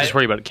me, over I there. just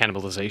worry about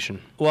cannibalization.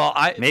 Well,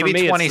 maybe for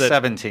me, it's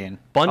that 2017.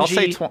 I'll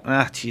say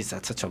Bungie- geez,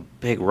 that's such a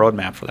big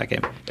roadmap for that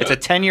game. It's a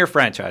 10-year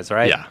franchise,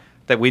 right? Yeah.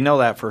 That we know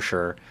that for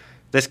sure.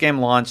 This game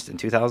launched in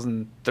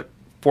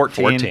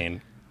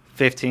 2014,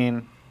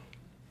 15.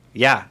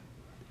 Yeah,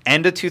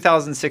 end of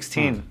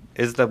 2016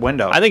 is the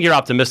window. I think you're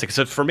optimistic.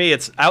 So for me,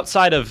 it's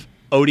outside of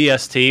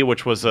ODST,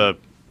 which was an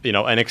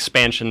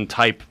expansion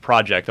type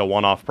project, a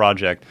one-off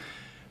project.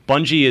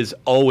 Bungie is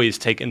always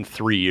taken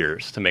 3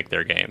 years to make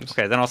their games.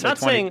 Okay, then I'll say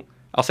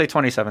I'll say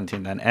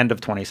 2017 then, end of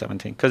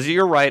 2017. Because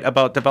you're right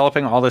about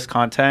developing all this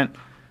content.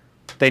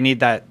 They need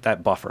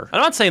that buffer.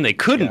 I'm not saying they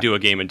couldn't do a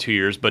game in 2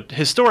 years, but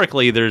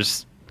historically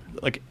there's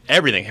like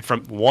everything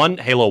from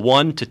Halo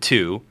 1 to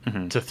 2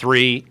 to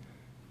 3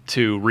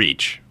 to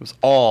Reach. It was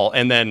all,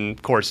 and then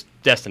of course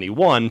Destiny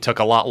 1 took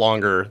a lot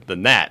longer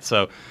than that.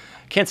 So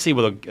I can't see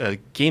with a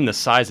game the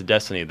size of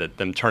Destiny that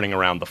them turning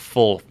around the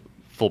full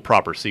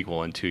proper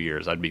sequel in 2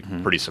 years. I'd be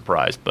pretty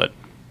surprised, but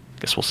I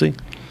guess we'll see.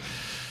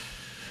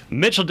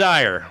 Mitchell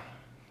Dyer,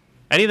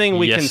 anything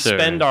we can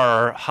spend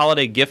our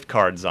holiday gift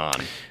cards on?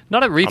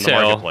 Not at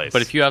retail,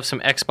 but if you have some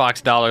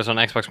Xbox dollars on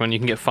Xbox One, you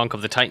can get Funk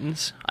of the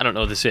Titans. I don't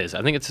know what this is.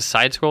 I think it's a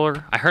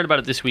side-scroller. I heard about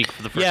it this week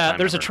for the first time. Yeah,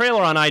 there's a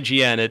trailer on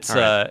IGN. It's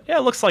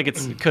it looks like it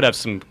could have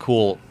some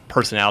cool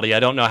personality. I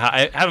don't know how.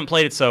 I haven't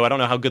played it, so I don't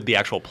know how good the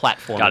actual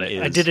platform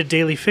is. I did a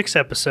Daily Fix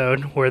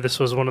episode where this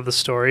was one of the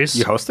stories.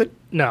 You hosted?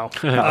 No.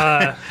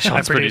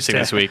 Sean's producing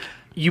this week.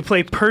 You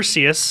play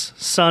Perseus,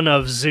 son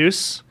of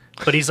Zeus.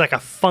 But he's like a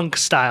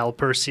funk-style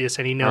Perseus,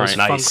 and he knows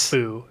Funk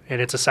Fu,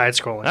 and it's a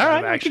side-scrolling. All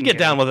right, I can get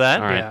down with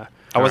that. Right. Yeah.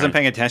 I wasn't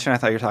paying attention. I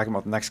thought you were talking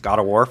about the next God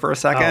of War for a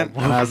second.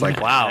 And I was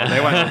like, wow,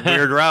 they went a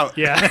weird route.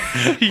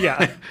 Yeah.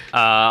 Yeah.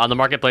 On the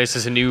marketplace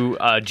is a new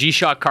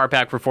G-Shock car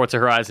pack for Forza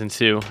Horizon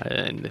 2.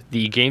 And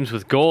the games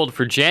with gold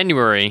for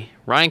January.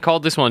 Ryan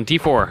called this one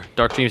D4,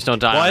 Dark Dreams Don't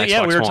Die. Well, on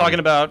Xbox we were One. talking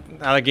about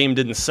how the game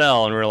didn't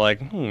sell, and we were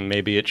like,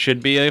 maybe it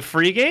should be a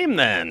free game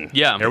then.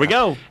 Yeah. There we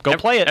go. Go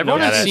play it.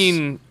 Everyone has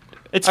seen...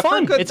 It's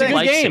fun. It's a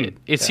good game.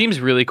 It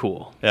seems really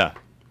cool. Yeah.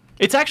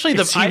 It's actually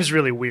It seems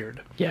really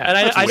weird. Yeah.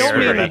 And I don't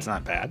mean that's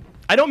not bad.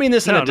 I don't mean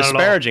this in No, a not at all.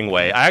 disparaging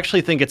way. I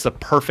actually think it's a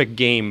perfect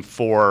game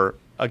for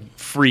a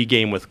free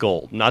game with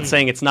gold. I'm not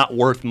saying it's not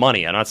worth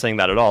money. I'm not saying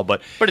that at all.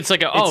 But it's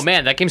like,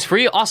 man, that game's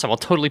free? Awesome. I'll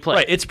totally play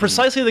right. It's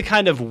precisely the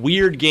kind of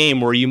weird game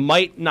where you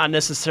might not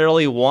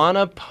necessarily want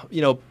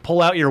to,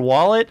 pull out your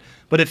wallet.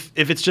 But if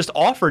it's just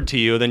offered to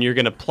you, then you're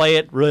going to play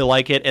it, really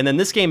like it. And then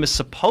this game is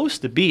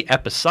supposed to be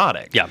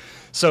episodic. Yeah.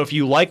 So if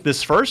you like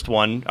this first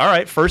one, all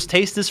right, first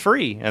taste is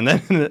free, and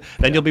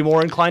then you'll be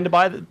more inclined to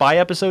buy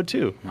episode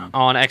 2.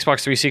 On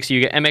Xbox 360,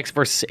 you get MX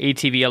vs.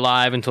 ATV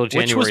Alive until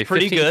January 15th. Which was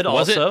pretty good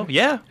Was also. It?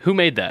 Yeah. Who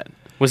made that?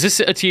 Was this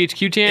a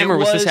THQ jam, or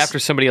was this after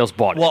somebody else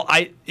bought it? Well,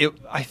 I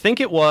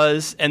think it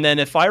was, and then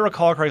if I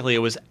recall correctly, it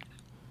was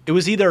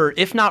either,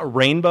 if not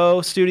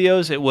Rainbow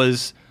Studios, it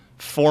was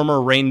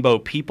former Rainbow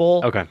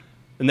people. Okay.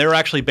 And they were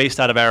actually based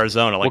out of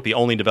Arizona, like the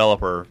only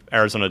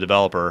Arizona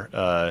developer,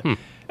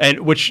 and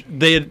which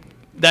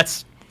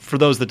that's, for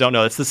those that don't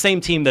know, it's the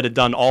same team that had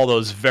done all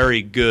those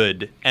very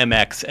good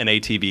MX and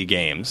ATV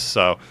games.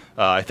 So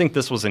I think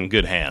this was in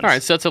good hands. All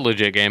right, so that's a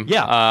legit game.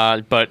 Yeah.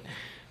 But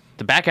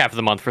the back half of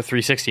the month for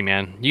 360,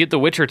 man, you get The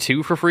Witcher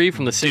 2 for free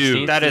from the 16th.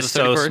 Dude, that to is the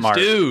so 31st. smart.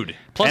 Dude.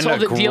 Plus And all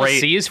the a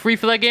great- DLC is free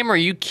for that game? Are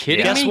you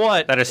kidding me? Guess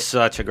what? That is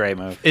such a great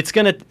move. It's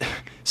going to...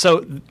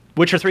 So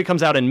Witcher 3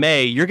 comes out in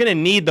May. You're going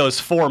to need those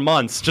 4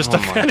 months just to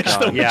finish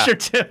The Yeah. Witcher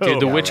 2. Dude,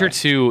 The Witcher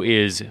 2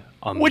 is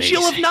amazing. Which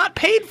you'll have not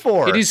paid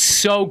for. It is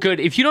so good.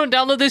 If you don't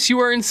download this, you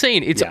are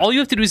insane. It's all you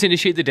have to do is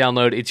initiate the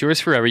download. It's yours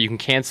forever. You can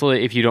cancel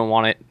it if you don't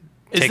want it.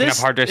 Taking up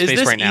hard drive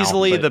space right now. Is this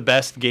easily but- the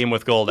best game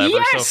with gold ever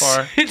Yes! so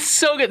far? It's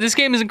so good. This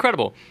game is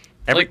incredible.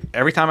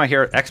 Every time I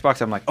hear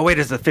Xbox, I'm like, oh, wait,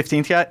 is it the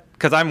 15th yet?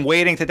 Because I'm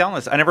waiting to download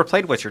this. I never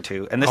played Witcher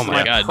 2, and this is my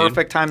my God,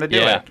 perfect time to do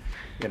Yeah.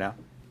 it.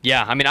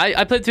 Yeah, I mean,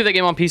 I played through that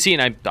game on PC,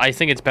 and I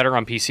think it's better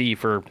on PC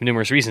for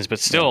numerous reasons. But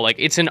still,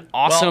 it's an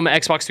awesome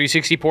Xbox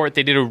 360 port.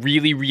 They did a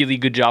really, really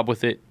good job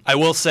with it. I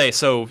will say,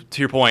 so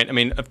to your point, I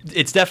mean,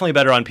 it's definitely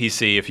better on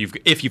PC if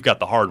you've got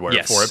the hardware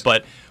for it.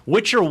 But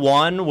Witcher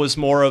 1 was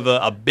more of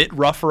a bit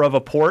rougher of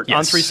a port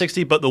on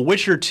 360, but The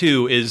Witcher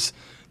 2 is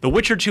The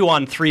Witcher 2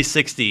 on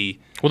 360.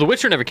 Well, The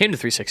Witcher never came to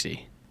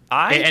 360.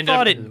 I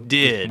thought it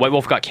did. White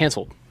Wolf got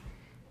canceled.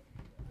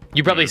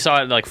 You probably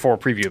saw it 4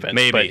 preview events.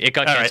 Maybe. But it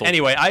got All canceled. right.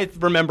 Anyway, I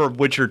remember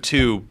Witcher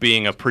 2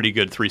 being a pretty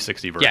good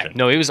 360 version. Yeah,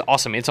 no, it was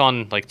awesome. It's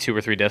on 2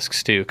 or 3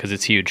 discs too because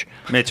it's huge.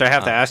 Mitch, I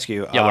have to ask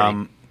you,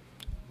 yeah,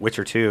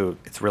 Witcher 2,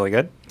 it's really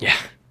good? Yeah.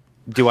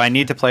 Do I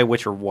need to play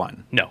Witcher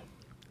 1? No.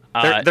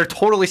 They're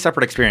totally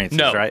separate experiences,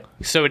 No, right?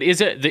 So it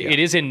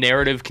is a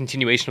narrative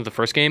continuation of the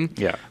first game.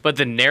 Yeah. But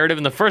the narrative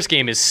in the first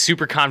game is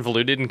super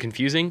convoluted and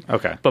confusing.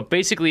 Okay. But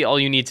basically, all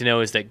you need to know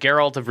is that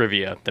Geralt of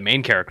Rivia, the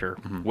main character,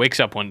 wakes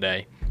up one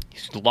day,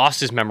 he's lost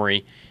his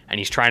memory, and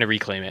he's trying to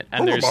reclaim it.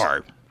 And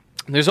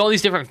there's all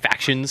these different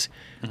factions.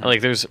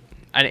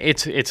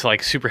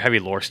 It's super heavy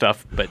lore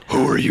stuff. But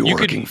Who are you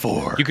working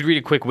for? You could read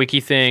a quick wiki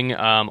thing.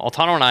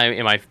 Altano and I,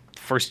 in my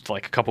first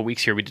couple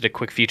weeks here, we did a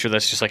quick feature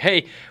that's just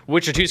hey,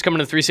 Witcher 2's coming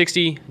to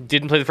 360.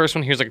 Didn't play the first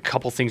one. Here's a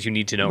couple things you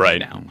need to know right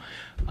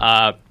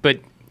now.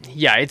 But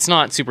yeah, it's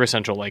not super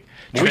essential. Like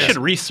we should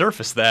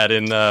resurface that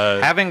in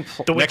having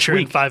The Witcher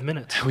in 5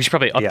 minutes. we should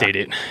probably update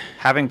it.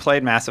 Having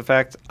played Mass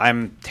Effect,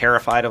 I'm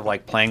terrified of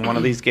like playing one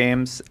of these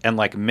games and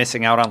like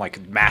missing out on like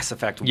Mass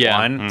Effect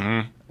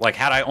 1. Like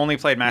had I only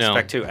played Mass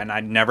Effect 2 and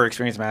I'd never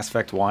experienced Mass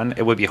Effect 1,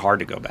 it would be hard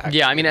to go back.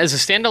 Yeah, I mean, as a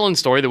standalone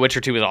story, The Witcher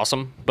 2 is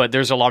awesome, but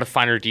there's a lot of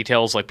finer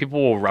details. Like, people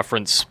will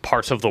reference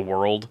parts of the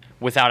world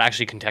without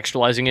actually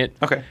contextualizing it.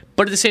 Okay.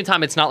 But at the same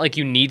time, it's not like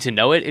you need to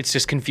know it. It's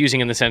just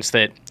confusing in the sense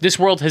that this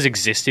world has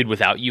existed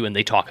without you, and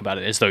they talk about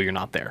it as though you're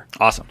not there.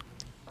 Awesome.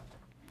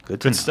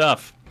 Good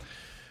stuff.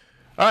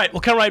 All right,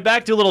 we'll come right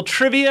back to a little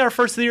trivia. Our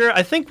first of the year.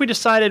 I think we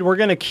decided we're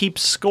going to keep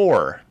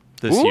score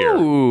this year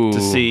to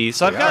see.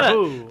 So I've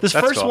got this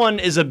That's first cool. one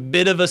is a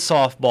bit of a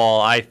softball,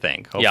 I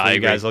think. Hopefully I you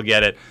agree. guys will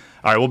get it.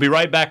 All right, we'll be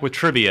right back with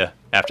trivia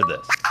after this.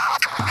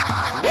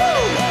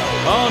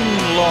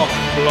 Unlock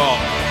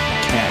block.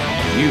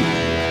 Can you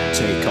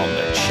take on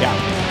the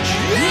challenge?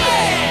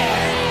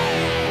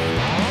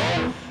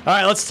 All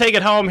right, let's take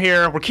it home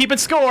here. We're keeping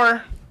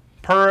score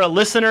per a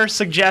listener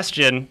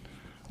suggestion.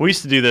 We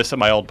used to do this at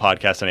my old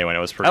podcast anyway, and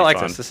it was pretty I like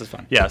fun. this. This is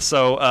fun. Yeah,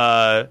 so,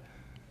 and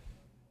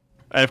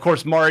of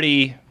course,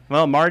 Marty,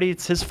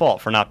 it's his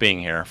fault for not being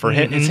here.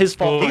 It's his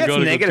fault He gets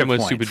gotta go negative do my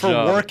points stupid for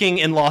job. working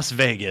in Las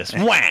Vegas.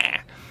 Wah!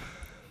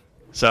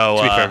 So,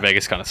 To be fair,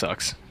 Vegas kind of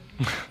sucks.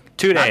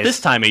 2 not days. this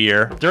time of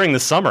year. During the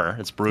summer,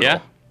 it's brutal. Yeah?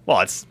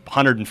 Well, it's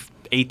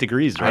 108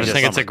 degrees during I just the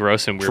think it's summer. a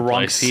gross and weird Drunk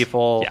place.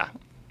 people Yeah,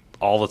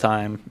 all the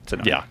time. It's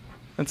annoying. yeah.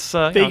 It's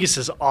Vegas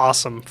is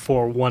awesome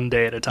for 1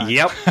 day at a time.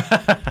 Yep.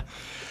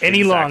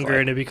 Any Exactly. longer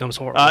and it becomes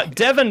horrible.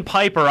 Devin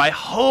Piper. I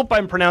hope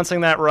I'm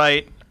pronouncing that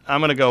right.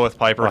 I'm gonna go with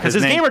Piper because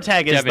his his name- gamer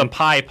tag is Devin. the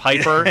Pie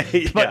Piper,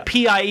 Yeah. but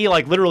P-I-E,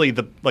 like literally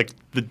the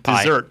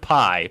dessert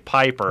pie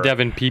Piper.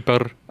 Devin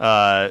Pieper.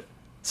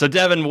 So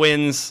Devin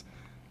wins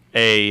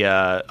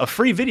a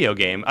free video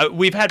game.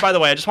 We've had, by the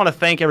way, I just want to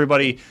thank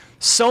everybody.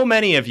 So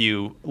many of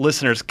you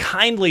listeners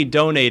kindly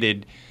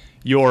donated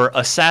your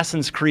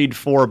Assassin's Creed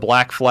 4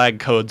 Black Flag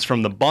codes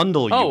from the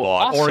bundle you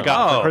bought or awesome.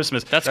 got for Oh,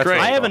 Christmas. that's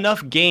great. I have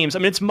enough games. I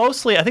mean, it's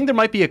mostly, I think there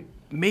might be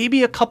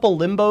maybe a couple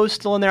Limbos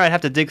still in there. I'd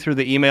have to dig through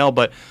the email,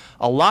 but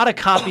a lot of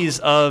copies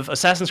of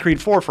Assassin's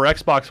Creed 4 for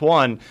Xbox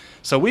One.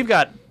 So we've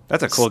got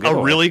That's a cool a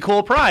giveaway. really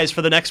cool prize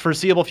for the next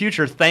foreseeable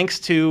future, thanks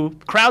to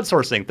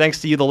crowdsourcing, thanks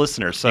to you, the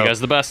listeners. So You guys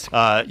are the best.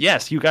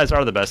 Yes, you guys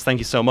are the best. Thank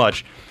you so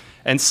much.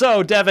 And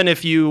so, Devin,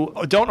 if you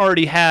don't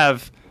already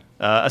have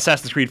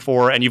Assassin's Creed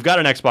 4 and you've got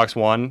an Xbox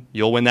One,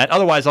 you'll win that.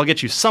 Otherwise, I'll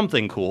get you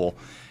something cool,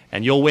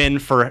 and you'll win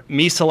for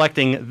me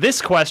selecting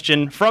this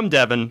question from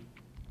Devin.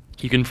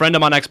 You can friend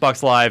him on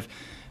Xbox Live,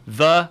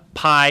 the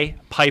Pie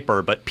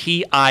Piper, but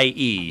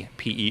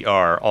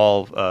P-I-E-P-E-R,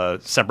 all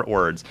separate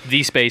words.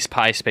 The space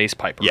Pie space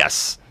Piper.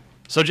 Yes.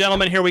 So,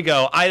 gentlemen, here we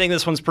go. I think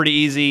this one's pretty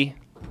easy.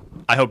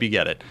 I hope you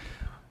get it.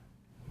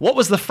 What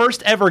was the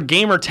first ever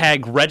gamer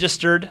tag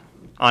registered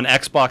on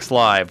Xbox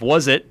Live?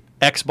 Was it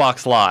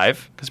Xbox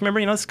Live? Because remember,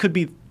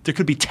 there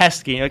could be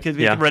test game. It could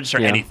be, Yeah. register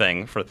Yeah.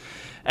 anything for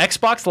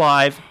Xbox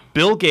Live,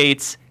 Bill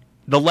Gates,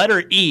 the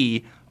letter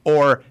E,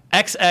 or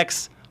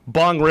XX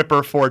Bong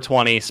Ripper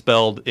 420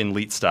 spelled in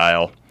Leet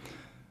style.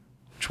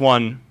 Which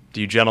one do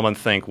you gentlemen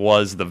think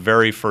was the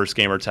very first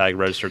gamer tag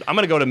registered? I'm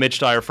going to go to Mitch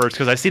Dyer first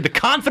because I see the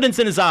confidence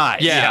in his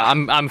eyes. Yeah,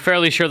 I'm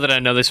fairly sure that I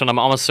know this one. I'm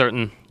almost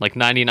certain, like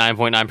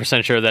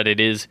 99.9% sure that it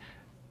is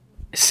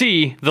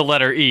C, the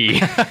letter E.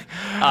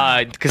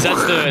 Because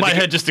that's My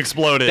head just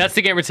exploded. that's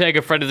the gamer tag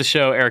of friend of the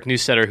show, Eric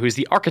Newstetter, who is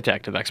the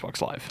architect of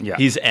Xbox Live. Yeah.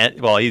 He's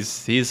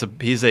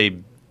a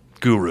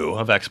guru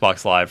of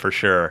Xbox Live for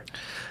sure.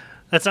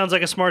 That sounds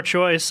like a smart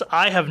choice.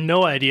 I have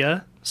no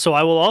idea, so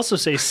I will also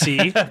say C.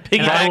 and I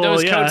Ride will-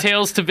 those yeah,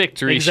 coattails to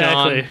victory,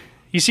 exactly. Sean.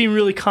 You seem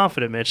really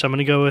confident, Mitch. I'm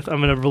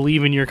gonna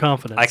believe in your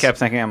confidence. I kept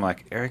thinking, I'm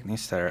like, Eric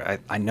Newstetter.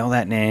 I know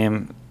that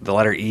name. The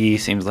letter E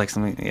seems like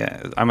something.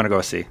 Yeah, I'm going to go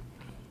with C.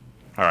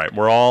 All right,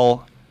 we're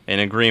all in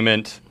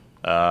agreement.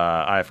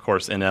 I, of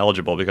course,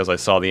 ineligible because I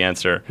saw the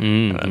answer.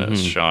 And then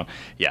it's Sean.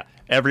 Yeah,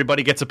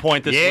 everybody gets a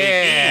point this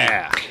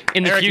week.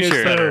 In the Eric future,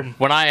 Newstetter.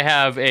 when I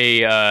have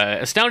a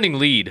astounding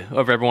lead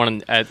over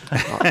everyone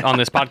on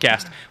this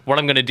podcast, what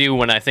I'm going to do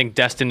when I think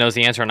Destin knows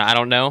the answer and I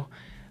don't know,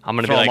 I'm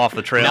going to be Throw him like, off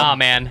the trail? Nah,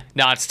 man.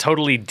 Nah, it's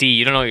totally D.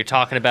 You don't know what you're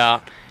talking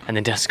about. And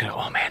then Destin's going to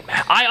go, oh, man.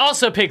 I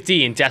also picked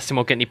D, and Destin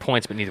won't get any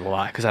points, but neither will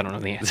I because I don't know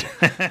the answer.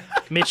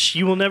 Mitch,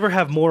 you will never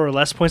have more or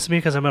less points than me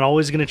because I'm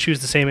always going to choose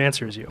the same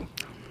answer as you.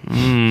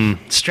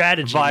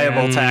 Strategy.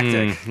 Viable man.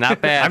 tactic.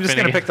 Not bad. I'm just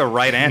going to Finnegan. pick the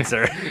right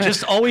answer.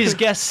 Just always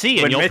guess C,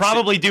 and When you'll Mitch-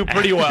 probably do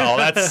pretty well.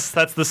 That's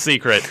the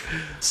secret.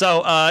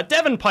 So,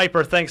 Devin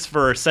Piper, thanks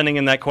for sending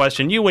in that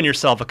question. You win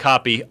yourself a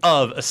copy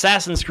of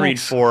Assassin's Creed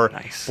 4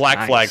 Nice.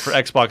 Black Flag for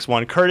Xbox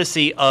One,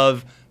 courtesy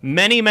of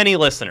many, many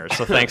listeners.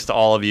 So thanks to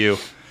all of you.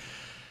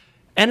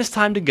 And it's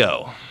time to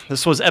go.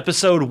 This was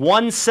episode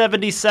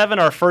 177,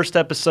 our first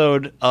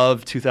episode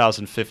of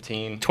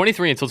 2015.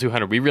 23 until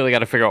 200. We really got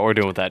to figure out what we're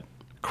doing with that.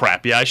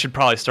 Crap, yeah, I should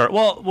probably start.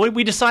 Well,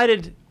 we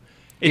decided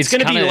it's It's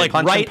going to be kinda like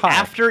punch and right pie.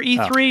 after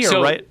E3 or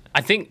So right...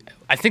 I think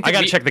I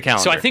gotta check the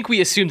calendar. So I think we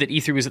assumed that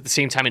E3 was at the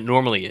same time it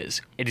normally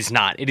is. It is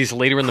not. It is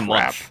later in the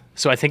month.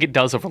 So I think it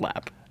does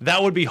overlap.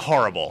 That would be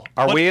horrible.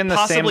 Are But we in the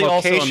same possibly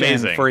also location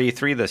amazing. for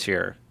E3 this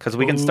year? Because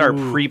we can start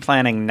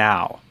pre-planning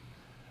now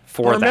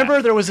for Remember,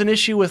 that. there was an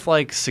issue with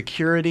like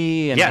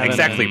security and Yeah, having-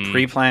 exactly.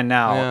 Pre-plan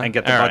now Yeah. and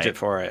get the All budget right.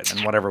 for it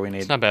and whatever we need.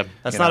 It's not bad.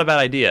 That's You not know. a bad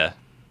idea.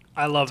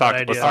 I love Talk-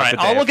 that let's idea. talk All right,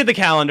 to I'll Dave. look at the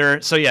calendar.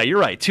 So yeah, you're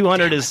right.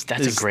 200 is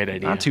that's a is great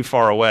idea. Not too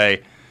far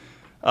away.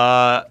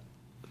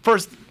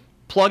 First,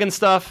 plugging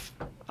stuff.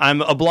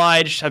 I'm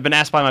obliged. I've been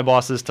asked by my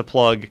bosses to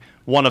plug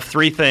one of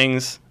 3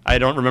 things. I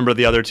don't remember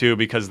the other 2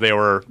 because they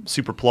were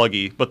super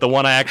pluggy. But the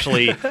one I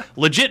actually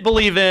legit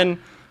believe in,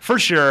 for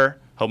sure.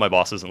 Hope my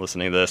boss isn't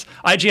listening to this.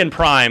 IGN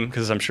Prime,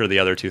 because I'm sure the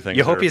other 2 things.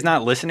 You hope are- he's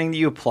not listening to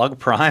you plug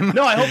Prime?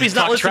 No, I hope he's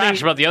not Talk listening.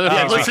 trash about the other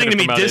things we listening to could've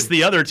me promoted. diss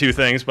the other 2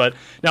 things. But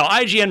no,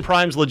 IGN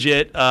Prime's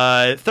legit.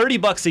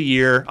 $30 a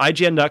year.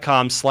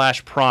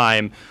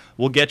 IGN.com/Prime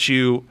will get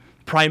you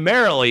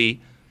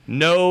primarily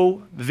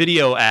no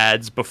video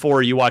ads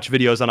before you watch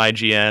videos on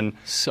IGN,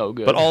 So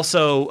good. but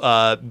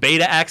also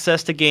beta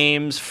access to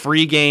games,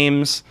 free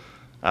games,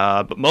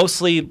 but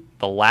mostly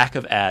the lack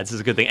of ads is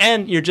a good thing.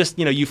 And you're just,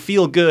 you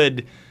feel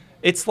good.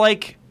 It's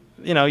like,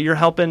 you're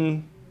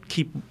helping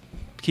keep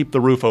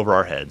the roof over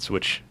our heads,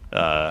 which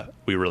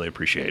we really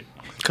appreciate.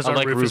 Because our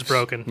Unlike roof is roofs.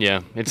 broken.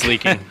 Yeah, it's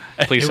leaking.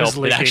 Please It was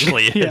help. It leaking.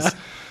 actually is. Yeah.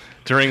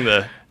 During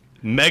the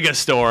mega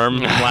storm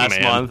last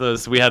man.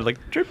 month, we had like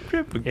drip,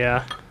 drip.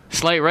 Yeah.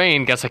 Slight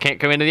rain. Guess I can't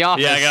come into the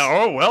office. Yeah, I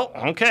go,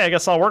 okay, I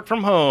guess I'll work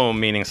from home,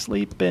 meaning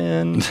sleep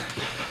in.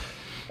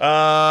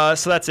 So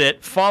that's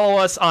it. Follow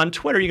us on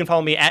Twitter. You can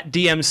follow me at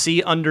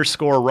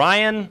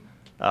DMC_Ryan.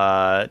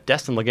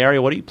 Destin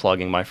Legaria, what are you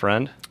plugging, my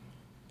friend?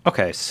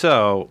 Okay,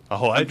 so I'm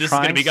going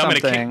to kick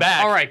something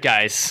back. All right,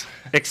 guys.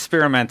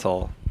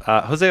 experimental.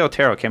 Jose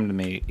Otero came to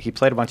me. He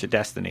played a bunch of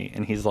Destiny,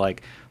 and he's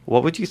like,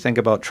 "What would you think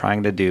about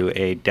trying to do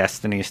a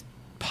Destiny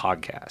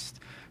podcast?"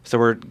 So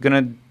we're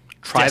gonna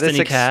try Destiny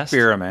this cast?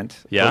 experiment.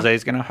 Yeah.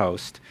 Jose's gonna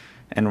host,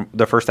 and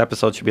the first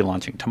episode should be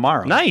launching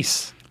tomorrow.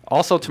 Nice.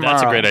 Also tomorrow.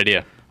 That's a great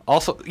idea.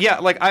 Also, yeah,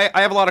 like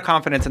I have a lot of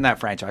confidence in that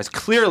franchise.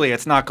 Clearly,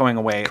 it's not going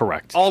away.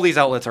 Correct. All these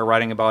outlets are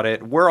writing about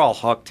it. We're all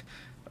hooked.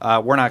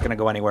 We're not going to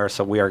go anywhere,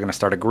 so we are going to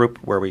start a group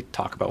where we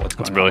talk about what's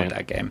going on with brilliant.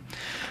 that game.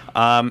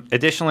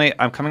 Additionally,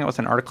 I'm coming up with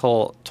an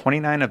article,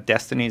 29 of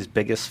Destiny's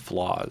biggest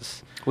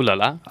flaws. Ooh la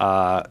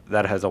la.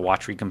 That has a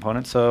watch read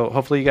component, so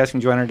hopefully you guys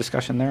can join our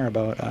discussion there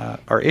about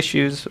our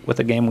issues with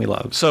a game we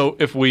love. So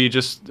if we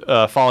just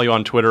follow you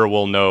on Twitter,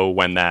 we'll know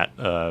when that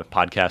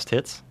podcast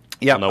hits.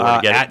 Yeah, We'll know where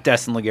to get at it.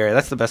 Destin Legaria.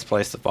 That's the best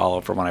place to follow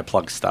for when I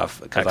plug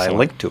stuff, because I Excellent.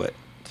 link to it.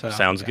 So,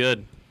 Sounds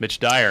good. Mitch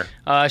Dyer.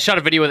 Shot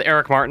a video with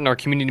Eric Martin, our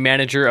community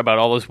manager, about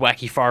all those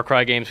wacky Far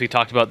Cry games we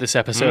talked about this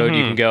episode.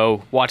 You can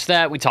go watch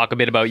that. We talk a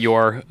bit about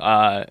your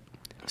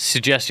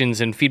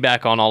suggestions and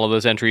feedback on all of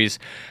those entries.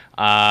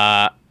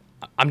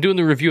 I'm doing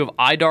the review of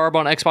iDarb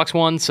on Xbox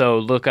One, so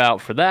look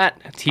out for that.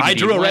 TBD I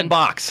drew a when. red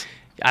box.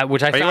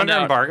 Which I Are you found under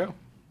out. embargo?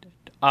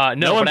 No,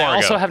 No but I embargo.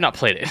 also have not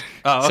played it.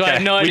 Oh, So I okay.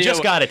 have no We idea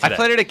just got it I today.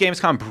 played it at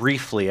Gamescom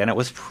briefly, and it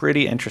was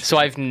pretty interesting. So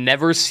I've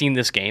never seen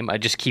this game. I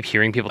just keep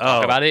hearing people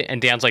talk Oh. about it.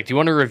 And Dan's like, "Do you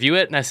want to review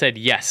it?" And I said,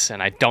 "Yes."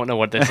 And I don't know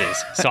what this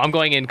is. So I'm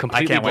going in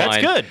completely can't wait.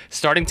 blind. That's good.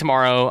 Starting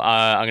tomorrow,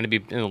 I'm going to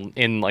be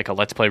in like a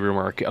Let's Play room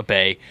or a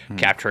bay,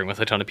 capturing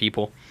with a ton of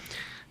people.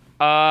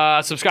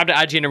 Subscribe to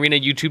IGN Arena,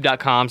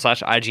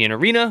 youtube.com/IGN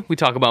Arena. We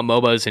talk about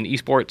MOBAs and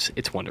esports.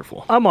 It's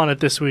wonderful. I'm on it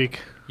this week.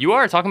 You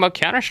are talking about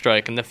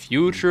Counter-Strike and the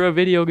future of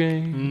video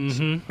games.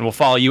 And we'll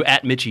follow you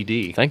at Mitchie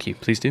D. Thank you.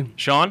 Please do.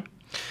 Sean?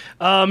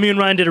 Me and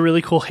Ryan did a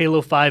really cool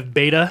Halo 5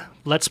 beta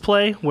Let's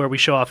Play where we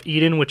show off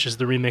Eden, which is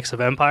the remix of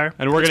Empire.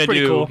 And we're It's gonna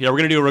pretty do cool. we're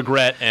gonna do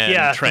Regret and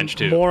Yeah, Trench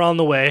too. more on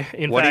the way.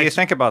 In what fact, do you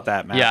think about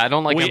that, Matt? Yeah, I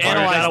don't like We Empire.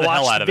 analyzed Gotta the watch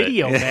hell out the of it.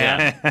 video,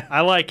 man.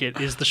 I like it.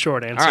 Is the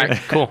short answer. All right,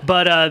 cool.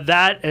 But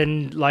that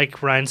and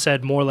like Ryan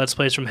said, more Let's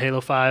Plays from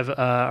Halo 5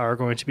 are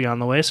going to be on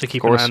the way. So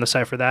keep an course. eye on the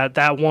site for that.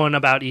 That one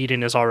about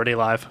Eden is already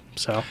live.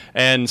 So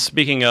And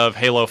speaking of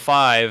Halo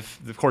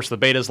 5, of course the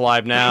beta's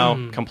live now.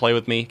 Come play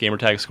with me.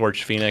 Gamertag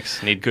Scorched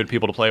Phoenix. Need good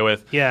people to play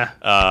with. yeah,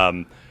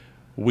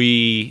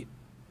 We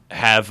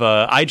have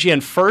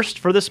IGN First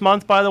for this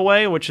month, by the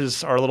way, which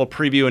is our little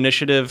preview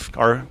initiative,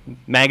 our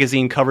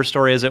magazine cover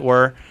story, as it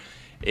were,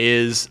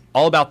 is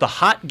all about the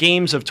hot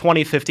games of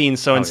 2015.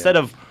 So instead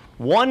of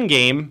one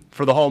game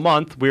for the whole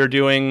month, we're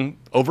doing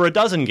over a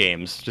dozen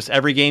games. Just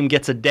every game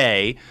gets a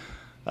day.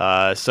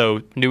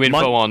 So New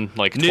info on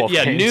like 12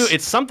 games. new.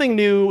 It's something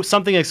new,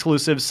 something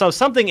exclusive. So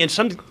something.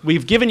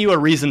 We've given you a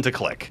reason to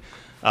click.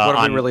 What have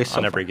we on, released so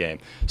on far? every game?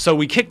 So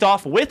we kicked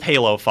off with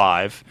Halo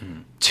 5.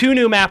 2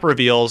 new map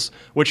reveals,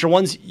 which are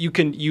ones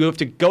you have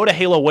to go to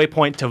Halo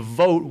Waypoint to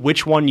vote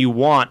which one you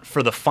want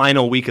for the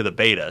final week of the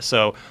beta.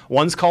 So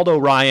one's called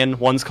Orion,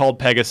 one's called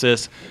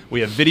Pegasus.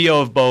 We have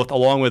video of both,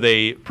 along with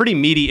a pretty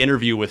meaty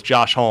interview with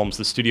Josh Holmes,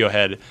 the studio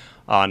head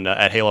on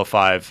at Halo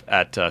 5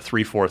 at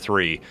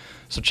 343.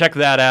 So check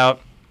that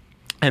out.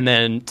 And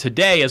then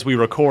today, as we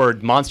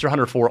record, Monster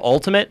Hunter 4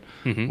 Ultimate,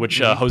 which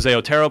Jose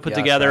Otero put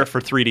together for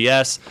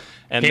 3DS.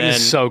 And game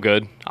is so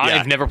good. Yeah.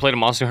 I've never played a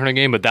Monster Hunter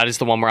game, but that is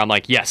the one where I'm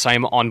like, yes, I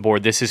am on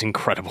board. This is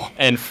incredible.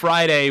 And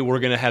Friday, we're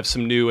going to have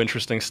some new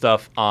interesting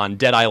stuff on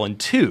Dead Island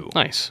 2.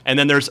 Nice. And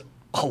then there's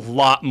a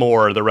lot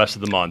more the rest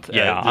of the month.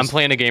 Yeah, I'm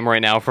playing a game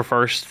right now for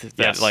first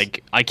that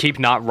like I keep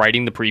not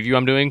writing the preview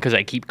I'm doing because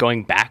I keep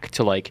going back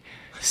to like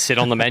sit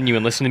on the menu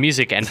and listen to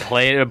music and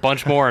play a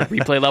bunch more and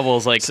replay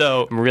levels. Like,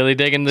 so I'm really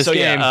digging this game.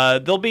 Yeah,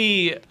 there'll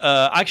be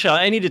actually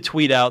I need to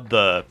tweet out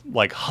the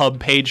like hub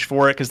page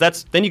for it because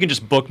then you can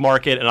just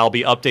bookmark it and I'll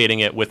be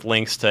updating it with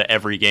links to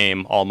every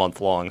game all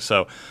month long.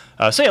 So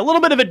say a little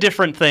bit of a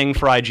different thing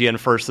for IGN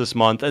First this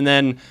month, and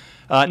then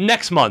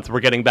next month we're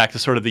getting back to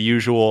sort of the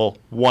usual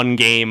one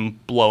game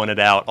blowing it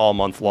out all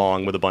month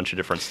long with a bunch of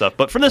different stuff.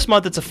 But for this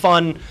month, it's a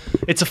fun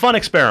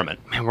experiment.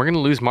 Man, we're gonna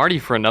lose Marty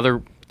for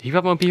another. He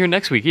probably won't be here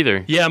next week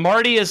either. Yeah,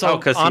 Marty is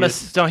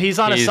he's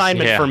on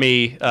assignment for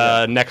me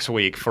next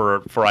week for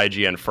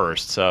IGN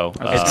First. So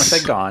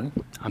it's gone.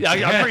 I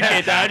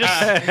appreciate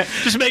that.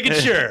 Just making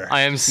sure.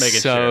 I am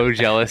so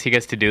jealous he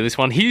gets to do this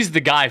one. He's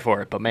the guy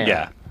for it, but man.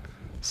 Yeah.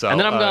 So, and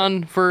then I'm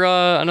gone for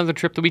another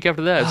trip the week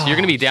after that. So you're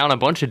going to be down a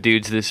bunch of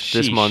dudes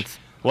this month.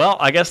 Well,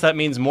 I guess that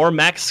means more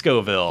Max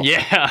Scoville.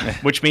 Yeah.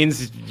 Which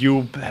means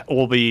you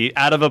will be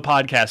out of a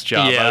podcast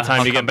job by the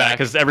time you get back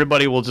because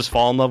everybody will just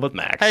fall in love with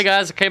Max. Hey,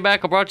 guys, I came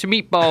back. I brought you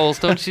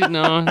meatballs. Don't you?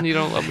 No, you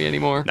don't love me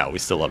anymore. No, we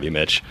still love you,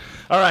 Mitch.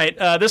 All right.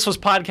 This was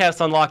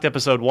Podcast Unlocked,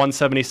 episode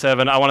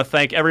 177. I want to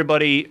thank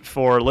everybody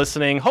for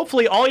listening,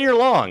 hopefully all year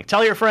long.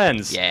 Tell your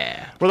friends.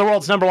 Yeah. We're the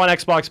world's #1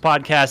 Xbox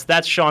podcast.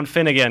 That's Sean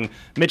Finnegan,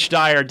 Mitch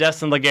Dyer,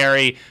 Destin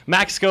Legary,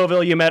 Max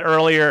Scoville you met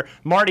earlier,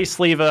 Marty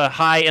Sleva,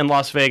 hi in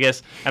Las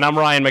Vegas, and I'm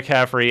Ryan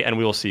McCaffrey, and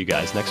we will see you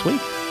guys next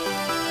week.